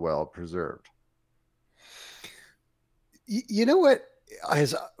been well preserved. You know what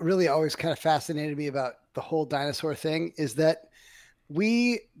has really always kind of fascinated me about the whole dinosaur thing is that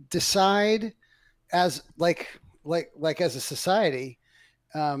we decide as as a society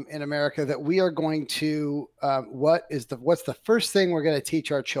in America that we are going to what's the first thing we're going to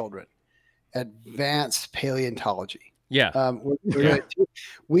teach our children? Advanced paleontology. Yeah.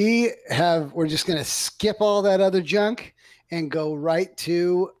 We're just going to skip all that other junk and go right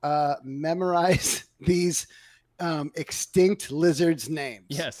to memorize these extinct lizards' names.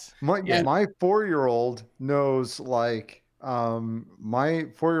 Yes. My 4-year-old knows not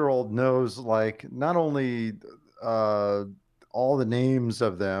only all the names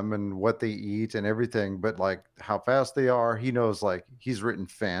of them and what they eat and everything, but like how fast they are. He knows he's written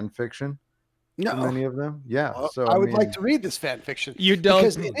fan fiction. No, many of them. Yeah. So I would like to read this fan fiction. You don't,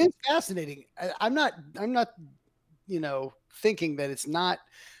 because it is fascinating. I'm not thinking that it's not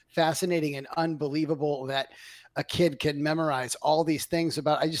fascinating and unbelievable that a kid can memorize all these things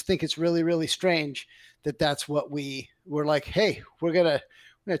about. I just think it's really, really strange that that's what we're like. Hey, we're gonna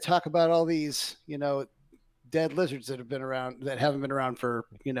talk about all these dead lizards that haven't been around for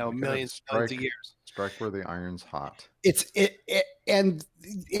millions of years. Strike where the iron's hot. And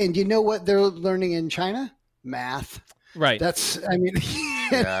you know what they're learning in China? Math. Right. That's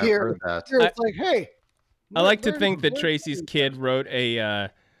here it's like, hey. I like to think that Tracy's kid wrote a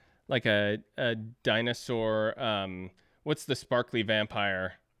dinosaur. What's the sparkly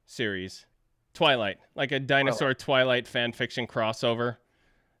vampire series? Twilight, like a dinosaur Twilight fan fiction crossover.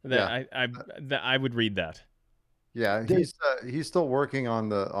 That I would read that. Yeah, he's still working on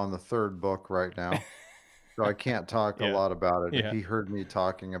the third book right now, so I can't talk a lot about it. Yeah. If he heard me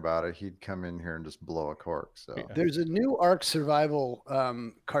talking about it, he'd come in here and just blow a cork. So there's a new Ark Survival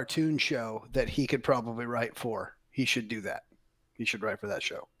cartoon show that he could probably write for. He should do that. He should write for that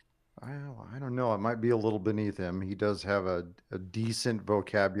show. I don't know. It might be a little beneath him. He does have a decent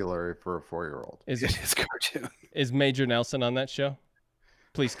vocabulary for a 4-year-old. Is it his cartoon? Is Major Nelson on that show?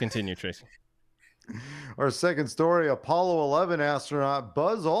 Please continue, Tracy. Our second story, Apollo 11 astronaut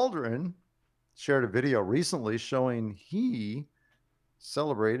Buzz Aldrin shared a video recently showing he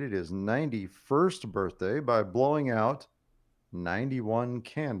celebrated his 91st birthday by blowing out 91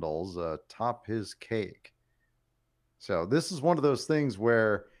 candles atop his cake. So this is one of those things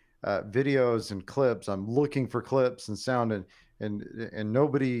where videos and clips, I'm looking for clips and sound, and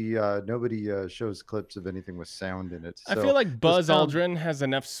nobody shows clips of anything with sound in it. So I feel like Buzz Aldrin has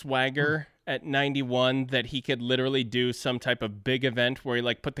enough swagger at 91 that he could literally do some type of big event where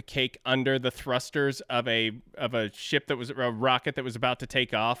he put the cake under the thrusters of a ship that was a rocket that was about to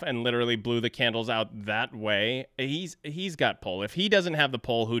take off and literally blew the candles out that way. He's got pull. If he doesn't have the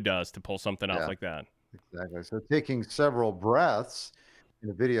pull, who does to pull something off like that? Exactly. So taking several breaths. In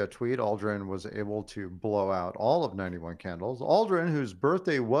a video tweet, Aldrin was able to blow out all of 91 candles. Aldrin, whose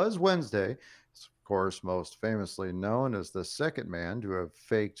birthday was Wednesday, is of course most famously known as the second man to have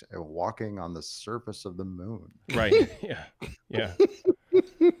faked a walking on the surface of the moon. Right. Yeah.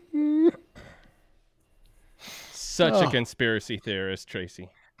 Such a conspiracy theorist, Tracy.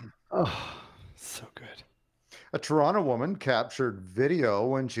 Oh, so good. A Toronto woman captured video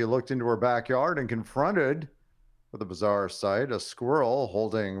when she looked into her backyard and confronted, with a bizarre sight, a squirrel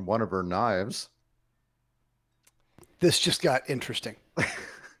holding one of her knives. This just got interesting.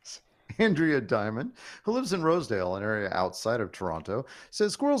 Andrea Diamond, who lives in Rosedale, an area outside of Toronto,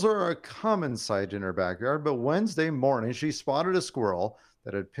 says squirrels are a common sight in her backyard, but Wednesday morning she spotted a squirrel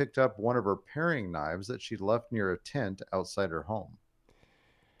that had picked up one of her paring knives that she'd left near a tent outside her home.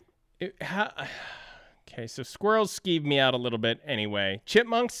 Okay, so squirrels skeeve me out a little bit anyway.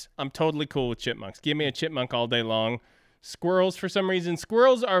 Chipmunks, I'm totally cool with chipmunks. Give me a chipmunk all day long. Squirrels, for some reason,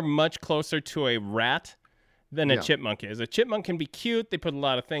 squirrels are much closer to a rat than a chipmunk is. A chipmunk can be cute. They put a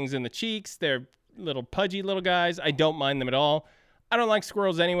lot of things in the cheeks. They're little pudgy little guys. I don't mind them at all. I don't like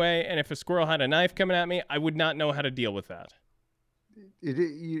squirrels anyway, and if a squirrel had a knife coming at me, I would not know how to deal with that.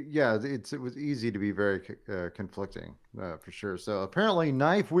 It was easy to be very conflicting, for sure. So apparently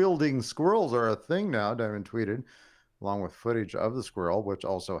knife-wielding squirrels are a thing now, Diamond tweeted, along with footage of the squirrel, which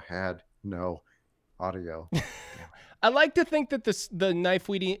also had no audio. I like to think that the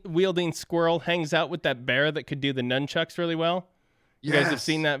knife-wielding squirrel hangs out with that bear that could do the nunchucks really well. You guys have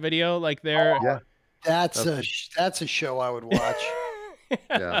seen that video? Like they're... Yeah. That's a show I would watch.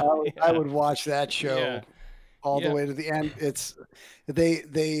 Yeah. I would watch that show all the way to the end. It's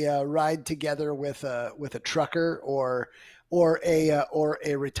they ride together with a trucker or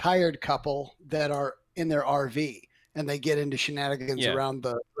a retired couple that are in their RV, and they get into shenanigans around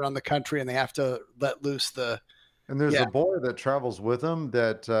the country, and they have to let loose the... And there's a boy that travels with him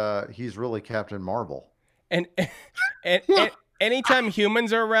that he's really Captain Marvel. And anytime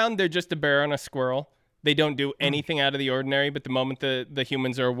humans are around, they're just a bear and a squirrel. They don't do anything out of the ordinary, but the moment the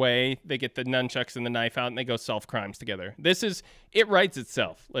humans are away, they get the nunchucks and the knife out, and they go solve crimes together. It writes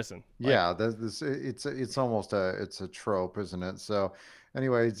itself. Listen. It's almost a trope, isn't it? So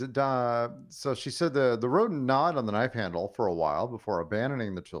anyways, so she said the rodent gnawed on the knife handle for a while before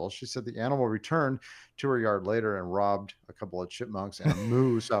abandoning the tool. She said the animal returned to her yard later and robbed a couple of chipmunks and a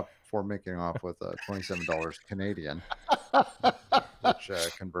moose up before making off with $27 Canadian, which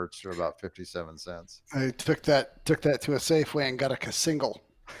converts to about 57 cents. I took that to a Safeway and got a single.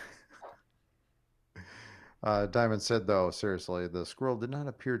 Diamond said, though, seriously, the squirrel did not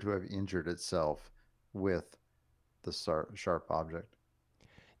appear to have injured itself with the sharp object.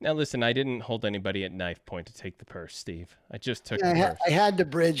 Now, listen, I didn't hold anybody at knife point to take the purse, Steve. I just took the purse. I had to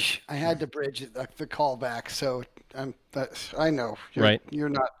bridge the callback, so I know. You're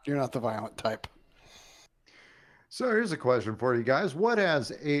not the violent type. So here's a question for you guys. What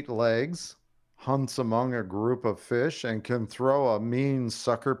has 8 legs, hunts among a group of fish, and can throw a mean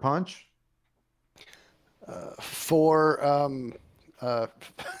sucker punch?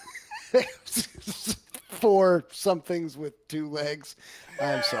 4 somethings with 2 legs.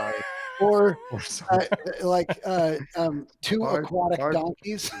 I'm sorry. Or 2 aquatic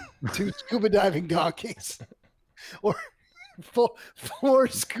donkeys, 2 scuba diving donkeys, or 4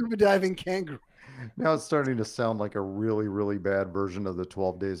 scuba diving kangaroos. Now it's starting to sound like a really, really bad version of the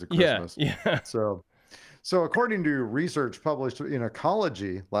 12 Days of Christmas. Yeah. So according to research published in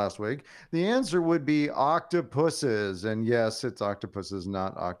Ecology last week, the answer would be octopuses. And yes, it's octopuses,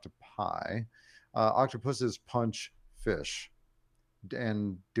 not octopi. Octopuses punch fish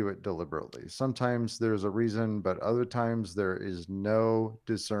and do it deliberately. Sometimes there's a reason, but other times there is no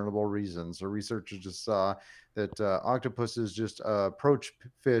discernible reason. So researchers just saw that octopuses just approach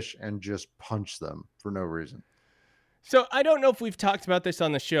fish and just punch them for no reason. So I don't know if we've talked about this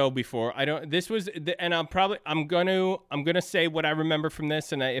on the show before. I'm gonna say what I remember from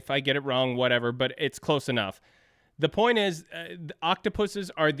this, and if I get it wrong, whatever. But it's close enough. The point is, the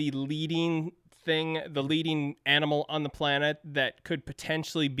octopuses are the leading animal on the planet that could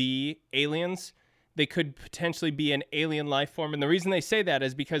potentially be aliens. They could potentially be an alien life form. And the reason they say that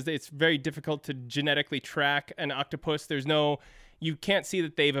is because it's very difficult to genetically track an octopus. You can't see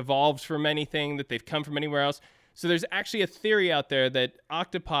that they've evolved from anything, that they've come from anywhere else. So there's actually a theory out there that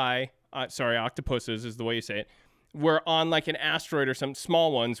octopuses is the way you say it, were on like an asteroid or some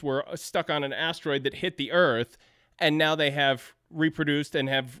small ones were stuck on an asteroid that hit the Earth, and now they have reproduced and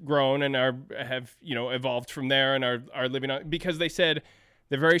have grown and have evolved from there and are living on, because they said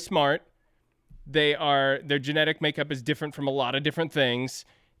they're very smart. Their genetic makeup is different from a lot of different things.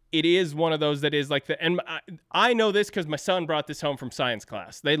 It is one of those that is like and I know this because my son brought this home from science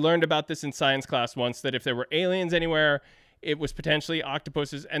class. They learned about this in science class once, that if there were aliens anywhere, it was potentially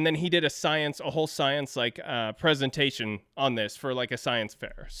octopuses. And then he did a whole science presentation on this for like a science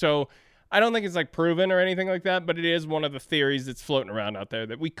fair. So I don't think it's like proven or anything like that, but it is one of the theories that's floating around out there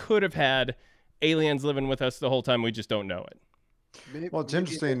that we could have had aliens living with us the whole time. We just don't know it. Well, it's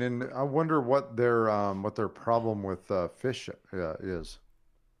interesting, and I wonder what their problem with fish is.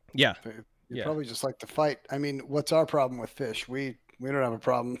 Yeah. You probably just like to fight. I mean, what's our problem with fish? We don't have a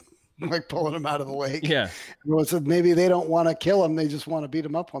problem. like pulling them out of the lake. Yeah. So maybe they don't want to kill them; they just want to beat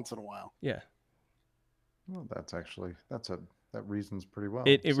them up once in a while. Yeah. Well, that reasons pretty well.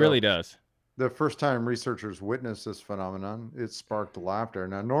 It really does. The first time researchers witnessed this phenomenon, it sparked laughter.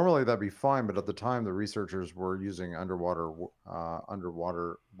 Now, normally that'd be fine, but at the time, the researchers were using underwater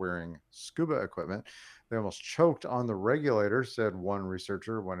wearing scuba equipment. They almost choked on the regulator, said one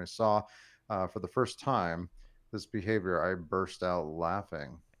researcher. When I saw for the first time this behavior, I burst out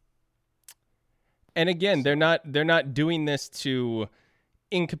laughing. And again, they're not doing this to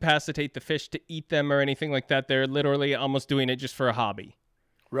incapacitate the fish to eat them or anything like that. They're literally almost doing it just for a hobby.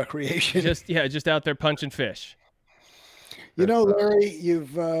 Recreation. Just out there punching fish. You know, Larry,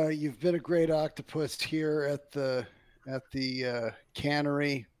 you've been a great octopus here at the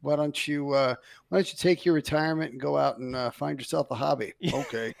cannery. Why don't you take your retirement and go out and find yourself a hobby?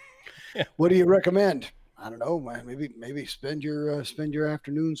 Okay. Yeah. What do you recommend? I don't know. Maybe spend your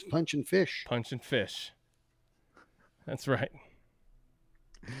afternoons punching fish. Punching fish. That's right.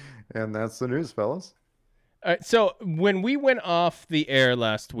 And that's the news, fellas. All right, so when we went off the air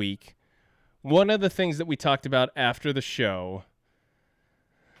last week, one of the things that we talked about after the show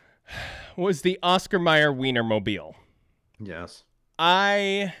was the Oscar Mayer Wienermobile. Yes.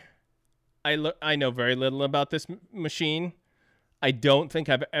 I know very little about this machine. I don't think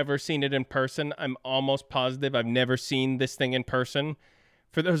I've ever seen it in person. I'm almost positive I've never seen this thing in person.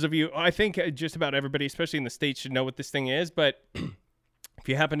 For those of you, I think just about everybody, especially in the States, should know what this thing is. But if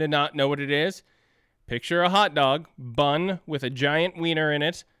you happen to not know what it is, picture a hot dog bun with a giant wiener in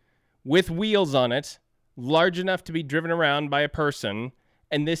it, with wheels on it, large enough to be driven around by a person,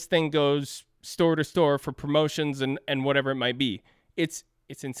 and this thing goes store to store for promotions and whatever it might be. It's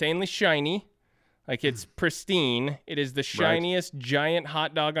insanely shiny, like it's pristine. It is the shiniest giant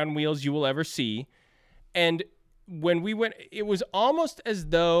hot dog on wheels you will ever see. And when we went, it was almost as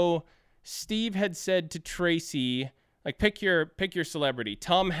though Steve had said to Tracy, like, pick your celebrity.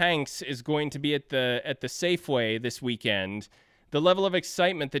 Tom Hanks is going to be at the Safeway this weekend. The level of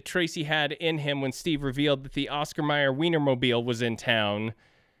excitement that Tracy had in him when Steve revealed that the Oscar Mayer Wienermobile was in town.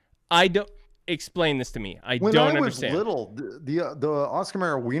 I don't explain this to me. I don't understand. When I was little, the Oscar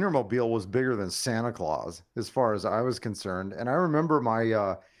Mayer Wienermobile was bigger than Santa Claus, as far as I was concerned. And I remember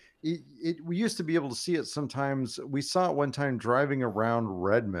we used to be able to see it sometimes. We saw it one time driving around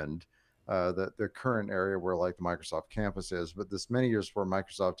Redmond. The current area where like the Microsoft campus is, but this many years before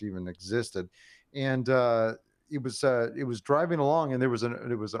Microsoft even existed, and it was driving along, and there was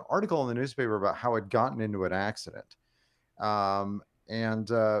an article in the newspaper about how it gotten into an accident,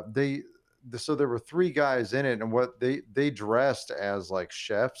 so there were three guys in it, and what they dressed as like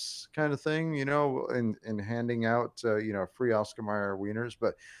chefs kind of thing, you know, and handing out free Oscar Mayer wieners,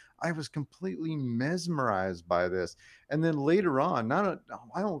 but I was completely mesmerized by this. And then later on, I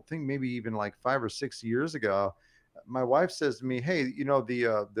don't think maybe even like 5 or 6 years ago, my wife says to me, "Hey,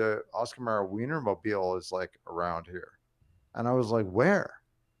 the Oscar Mayer Wienermobile is like around here." And I was like, "Where?"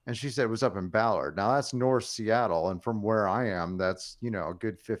 And she said it was up in Ballard. Now that's North Seattle. And from where I am, that's, a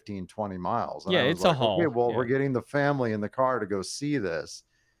good 15, 20 miles. And yeah, it's a haul. Okay, well, yeah. We're getting the family in the car to go see this.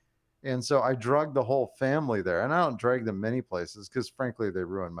 And so I drugged the whole family there, and I don't drag them many places because frankly, they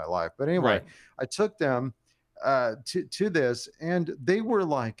ruined my life. But anyway, Right. I took them to this, and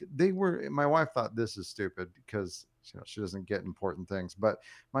my wife thought this is stupid because she doesn't get important things, but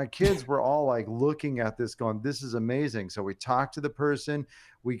my kids were all like looking at this going, this is amazing. So we talked to the person,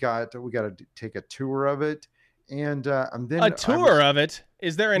 we got to take a tour of it. And then a tour of it.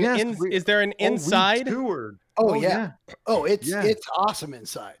 Is there an is there an inside? We toured. Oh yeah. Oh, it's awesome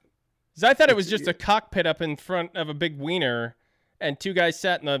inside. Because I thought it was just a cockpit up in front of a big wiener, and two guys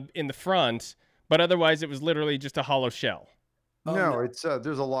sat in the front, but otherwise it was literally just a hollow shell. Oh, no, it's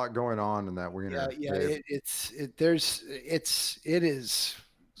there's a lot going on in that wiener. Yeah, it's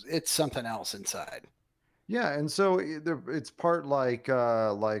something else inside. Yeah, and so it's part like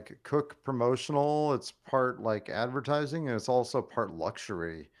cook promotional, it's part like advertising, and it's also part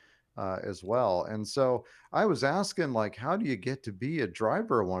luxury as well. And so I was asking, like, how do you get to be a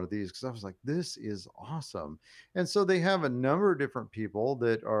driver of one of these? Because I was like, this is awesome. And so they have a number of different people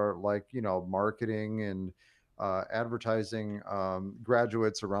that are like, marketing and advertising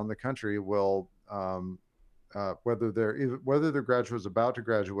graduates around the country will, whether they're graduates about to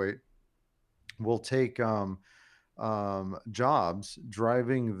graduate, will take jobs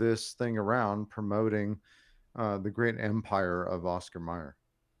driving this thing around, promoting the great empire of Oscar Mayer.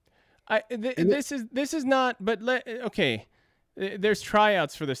 This is not, but okay. there's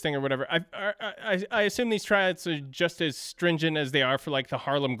tryouts for this thing or whatever. I assume these tryouts are just as stringent as they are for like the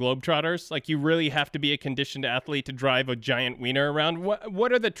Harlem Globetrotters. Like you really have to be a conditioned athlete to drive a giant wiener around.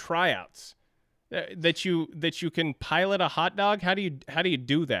 What are the tryouts that you can pilot a hot dog? How do you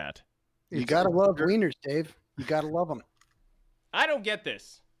do that? You gotta love wieners, Dave. You gotta love them. I don't get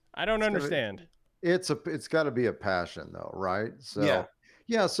this. I don't understand. It's got to be a passion though, right? So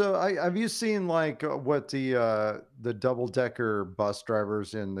yeah. So have you seen like what the double-decker bus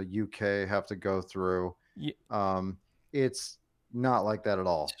drivers in the UK have to go through? Yeah. It's not like that at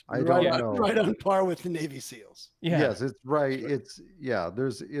all. I Right don't know. Right on par with the Navy SEALs. Yeah. Yes, it's right. It's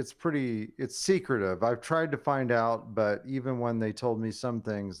it's secretive. I've tried to find out, but even when they told me some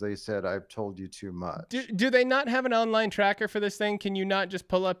things, they said, I've told you too much. Do they not have an online tracker for this thing? Can you not just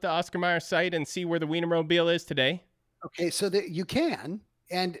pull up the Oscar Mayer site and see where the Wienermobile is today? Okay, so you can,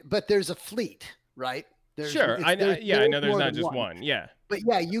 but there's a fleet, right? Sure. I know there's not just one. Yeah. But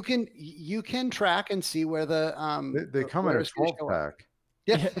yeah, you can track and see where the They come in a 12-pack.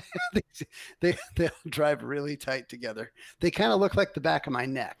 Yeah, they drive really tight together. They kind of look like the back of my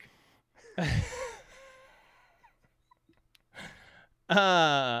neck.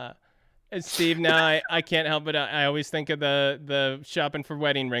 Steve, now I can't help it. I always think of the shopping for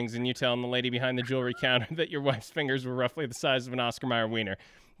wedding rings and you telling the lady behind the jewelry counter that your wife's fingers were roughly the size of an Oscar Mayer wiener.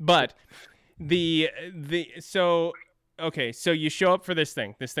 But so you show up for this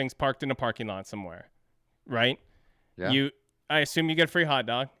thing. This thing's parked in a parking lot somewhere, right? Yeah. I assume you get a free hot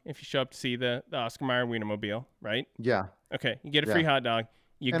dog if you show up to see the Oscar Mayer Wienermobile, right? Yeah. Okay, you get a free hot dog.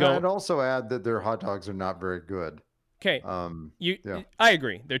 I'd also add that their hot dogs are not very good. Okay. I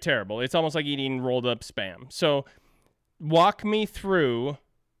agree. They're terrible. It's almost like eating rolled up Spam. So walk me through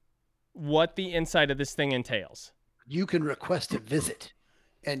what the inside of this thing entails. You can request a visit.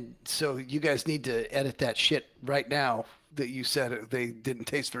 And so you guys need to edit that shit right now that you said they didn't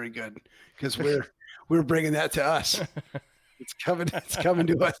taste very good, because we're bringing that to us. It's coming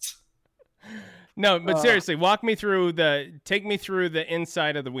to us. No, but seriously, take me through the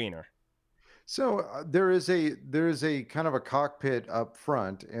inside of the wiener. So there is a kind of a cockpit up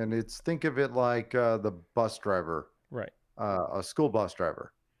front, and think of it like the bus driver, right? A school bus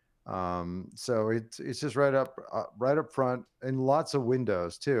driver. So it's just right up front, and lots of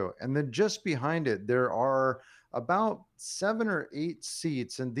windows too. And then just behind it, there are about 7 or 8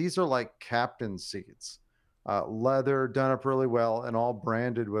 seats, and these are like captain seats, leather, done up really well, and all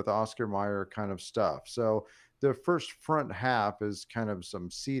branded with Oscar Mayer kind of stuff. So the first front half is kind of some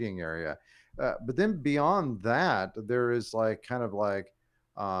seating area. But then beyond that, there is kind of a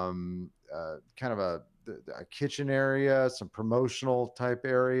kitchen area, some promotional type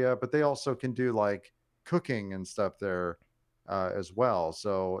area, but they also can do like cooking and stuff there as well.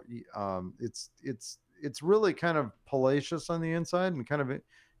 So it's really kind of palatious on the inside and kind of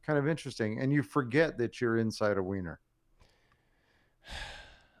interesting. And you forget that you're inside a wiener.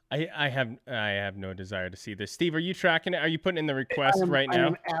 I have no desire to see this. Steve, are you tracking it? Are you putting in the request right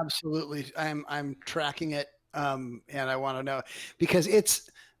now? Absolutely. I'm tracking it. And I want to know, because it's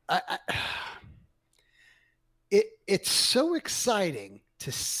so exciting to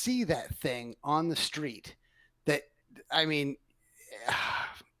see that thing on the street that, I mean,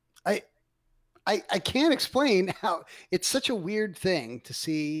 I can't explain how it's such a weird thing to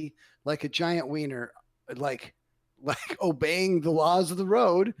see like a giant wiener, like obeying the laws of the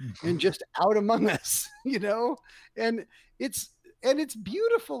road and just out among us, and it's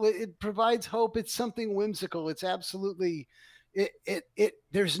beautiful. It provides hope. It's something whimsical. It's absolutely,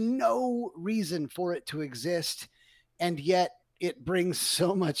 there's no reason for it to exist. And yet it brings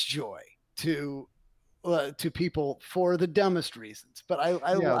so much joy to people for the dumbest reasons. But I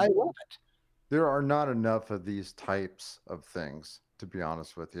love it. There are not enough of these types of things, to be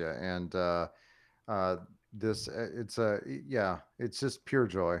honest with you. And it's just pure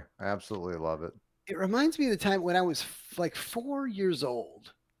joy. I absolutely love it. It reminds me of the time when I was like 4 years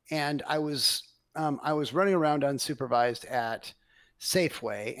old, and I was running around unsupervised at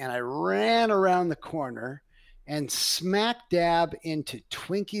Safeway, and I ran around the corner and smack dab into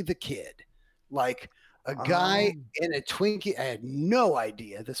Twinkie the Kid, like a guy in a Twinkie. I had no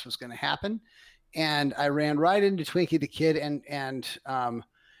idea this was going to happen, and I ran right into Twinkie the Kid, and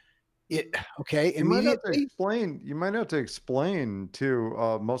immediately. You might have to explain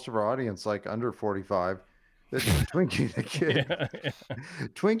to most of our audience, like under 45, that Twinkie the Kid. Yeah.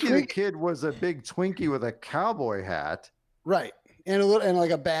 Twinkie the Kid was a big Twinkie with a cowboy hat, right, and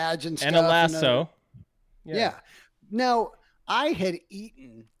like a badge and stuff, and a lasso. Yeah. Now, I had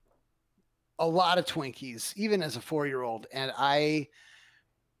eaten a lot of Twinkies, even as a 4-year-old, and I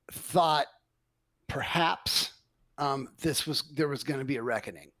thought perhaps there was going to be a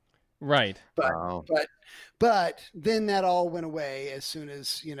reckoning. Right. But then that all went away as soon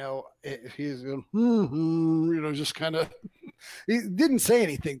as, he's going, just kind of, he didn't say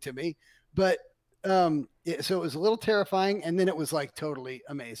anything to me, but so it was a little terrifying. And then it was like totally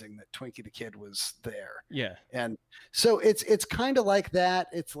amazing that Twinkie the Kid was there. Yeah. And so it's kind of like that.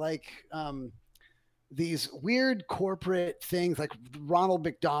 It's like these weird corporate things like Ronald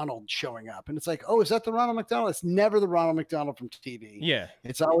McDonald showing up. And it's like, oh, is that the Ronald McDonald? It's never the Ronald McDonald from TV. Yeah.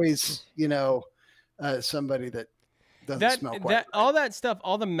 It's always, somebody that doesn't smell quite right. All that stuff,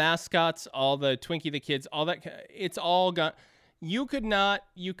 all the mascots, all the Twinkie the Kids, all that, it's all gone. You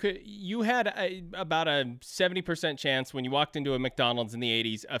had about a 70% chance when you walked into a McDonald's in the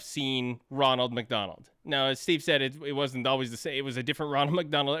 80s of seeing Ronald McDonald. Now, as Steve said, it wasn't always the same. It was a different Ronald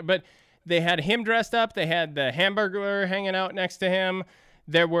McDonald, but they had him dressed up. They had the hamburger hanging out next to him.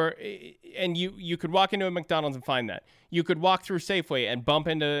 There were, and you could walk into a McDonald's and find that. You could walk through Safeway and bump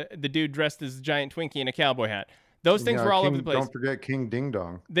into the dude dressed as a giant Twinkie in a cowboy hat. Those things were all over the place. Don't forget King Ding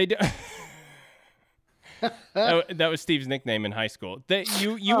Dong. They do. That was Steve's nickname in high school.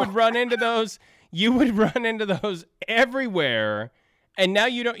 You would run into those. You would run into those everywhere, and now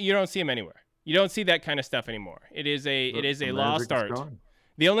you don't see them anywhere. You don't see that kind of stuff anymore. It is a lost art. Gone.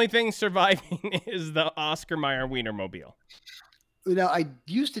 The only thing surviving is the Oscar Mayer Wienermobile. I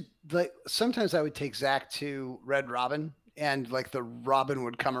used to sometimes I would take Zach to Red Robin, and like the Robin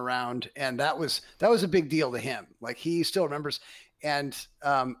would come around, and that was a big deal to him. Like he still remembers. And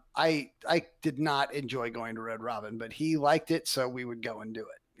I did not enjoy going to Red Robin, but he liked it, so we would go and do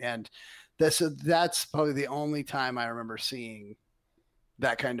it. And that's probably the only time I remember seeing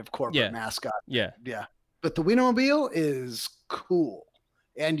that kind of corporate mascot. Yeah. Yeah. But the Wienermobile is cool.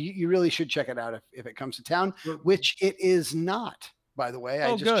 And you really should check it out if it comes to town, which it is not, by the way.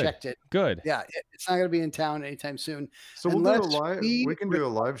 I just checked it. Good. Yeah, it's not going to be in town anytime soon. So we can do a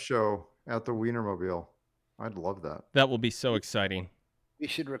live show at the Wienermobile. I'd love that. That will be so exciting. We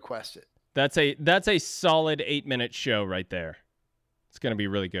should request it. That's a solid 8-minute show right there. It's going to be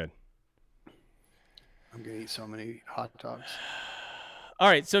really good. I'm going to eat so many hot dogs. All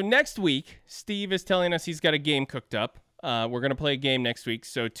right, so next week, Steve is telling us he's got a game cooked up. We're going to play a game next week,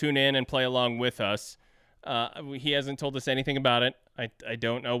 so tune in and play along with us. He hasn't told us anything about it. I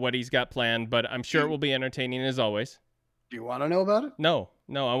don't know what he's got planned, but I'm sure it will be entertaining as always. Do you want to know about it? No,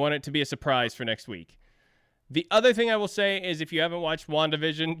 I want it to be a surprise for next week. The other thing I will say is if you haven't watched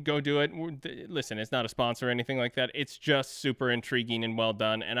Wandavision, go do it. Listen, it's not a sponsor or anything like that. It's just super intriguing and well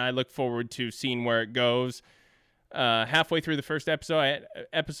done, and I look forward to seeing where it goes. Halfway through the first episode,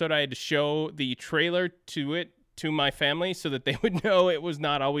 I had to show the trailer to my family so that they would know it was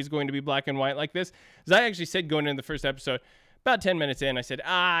not always going to be black and white like this. As I actually said going into the first episode, about 10 minutes in, I said,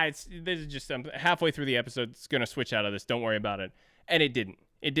 this is just something. Halfway through the episode, it's going to switch out of this. Don't worry about it. And it didn't.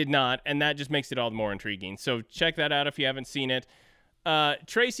 It did not, and that just makes it all the more intriguing. So check that out if you haven't seen it.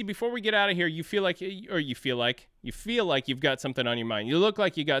 Tracy, before we get out of here, you feel like you've got something on your mind. You look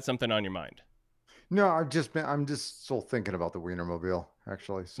like you got something on your mind. No, I'm just still thinking about the Wienermobile,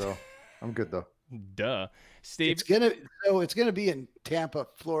 actually. So I'm good though. Duh, Steve. It's gonna be in Tampa,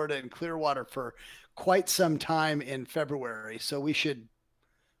 Florida, and Clearwater for quite some time in February. So we should.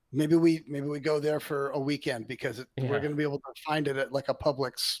 Maybe we go there for a weekend because we're going to be able to find it at like a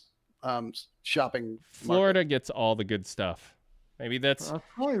Publix shopping. Florida market. Gets all the good stuff. Maybe that's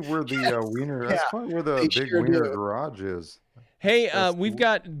probably where the Wiener. That's probably where the big Wiener garage is. Hey, we've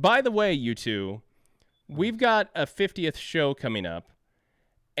got. By the way, you two, we've got a 50th show coming up,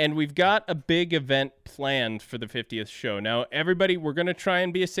 and we've got a big event planned for the 50th show. Now, everybody, we're going to try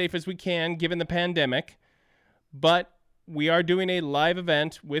and be as safe as we can given the pandemic, but we are doing a live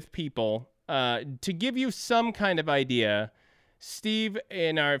event with people. To give you some kind of idea, Steve,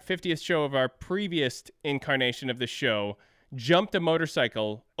 in our 50th show of our previous incarnation of the show, jumped a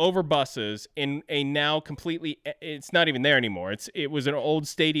motorcycle over buses in a now completely, it's not even there anymore. It was an old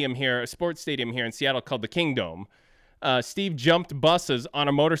stadium here, a sports stadium here in Seattle called the Kingdome. Steve jumped buses on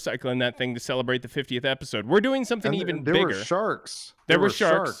a motorcycle in that thing to celebrate the 50th episode. We're doing something even bigger. There were sharks. There were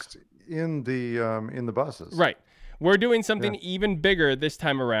sharks in the buses. Right. We're doing something even bigger this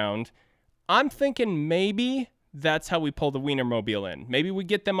time around. I'm thinking maybe that's how we pull the Wienermobile in. Maybe we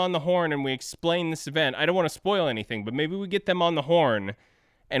get them on the horn and we explain this event. I don't want to spoil anything, but maybe we get them on the horn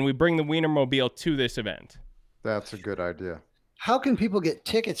and we bring the Wienermobile to this event. That's a good idea. How can people get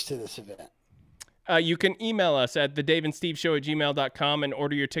tickets to this event? You can email us at thedaveandsteveshow@gmail.com and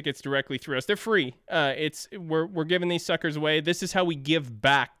order your tickets directly through us. They're free. We're giving these suckers away. This is how we give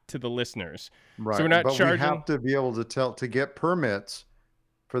back to the listeners. Right. So we're not charging. We have to be able to get permits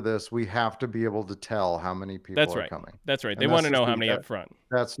for this, we have to be able to tell how many people are coming. That's right. And They want to know how many up front.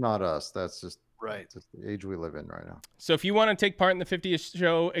 That's not us. That's just Right. just the age we live in right now. So if you want to take part in the 50th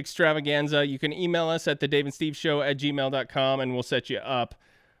show extravaganza, you can email us at thedaveandsteveshow@gmail.com and we'll set you up.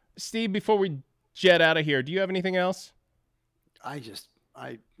 Steve, before we jet out of here, do you have anything else? I just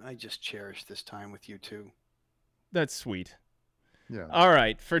cherish this time with you two. That's sweet. Yeah. All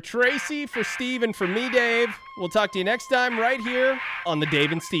right. For Tracy, for Steve, and for me, Dave, we'll talk to you next time right here on The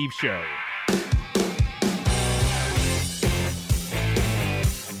Dave and Steve Show.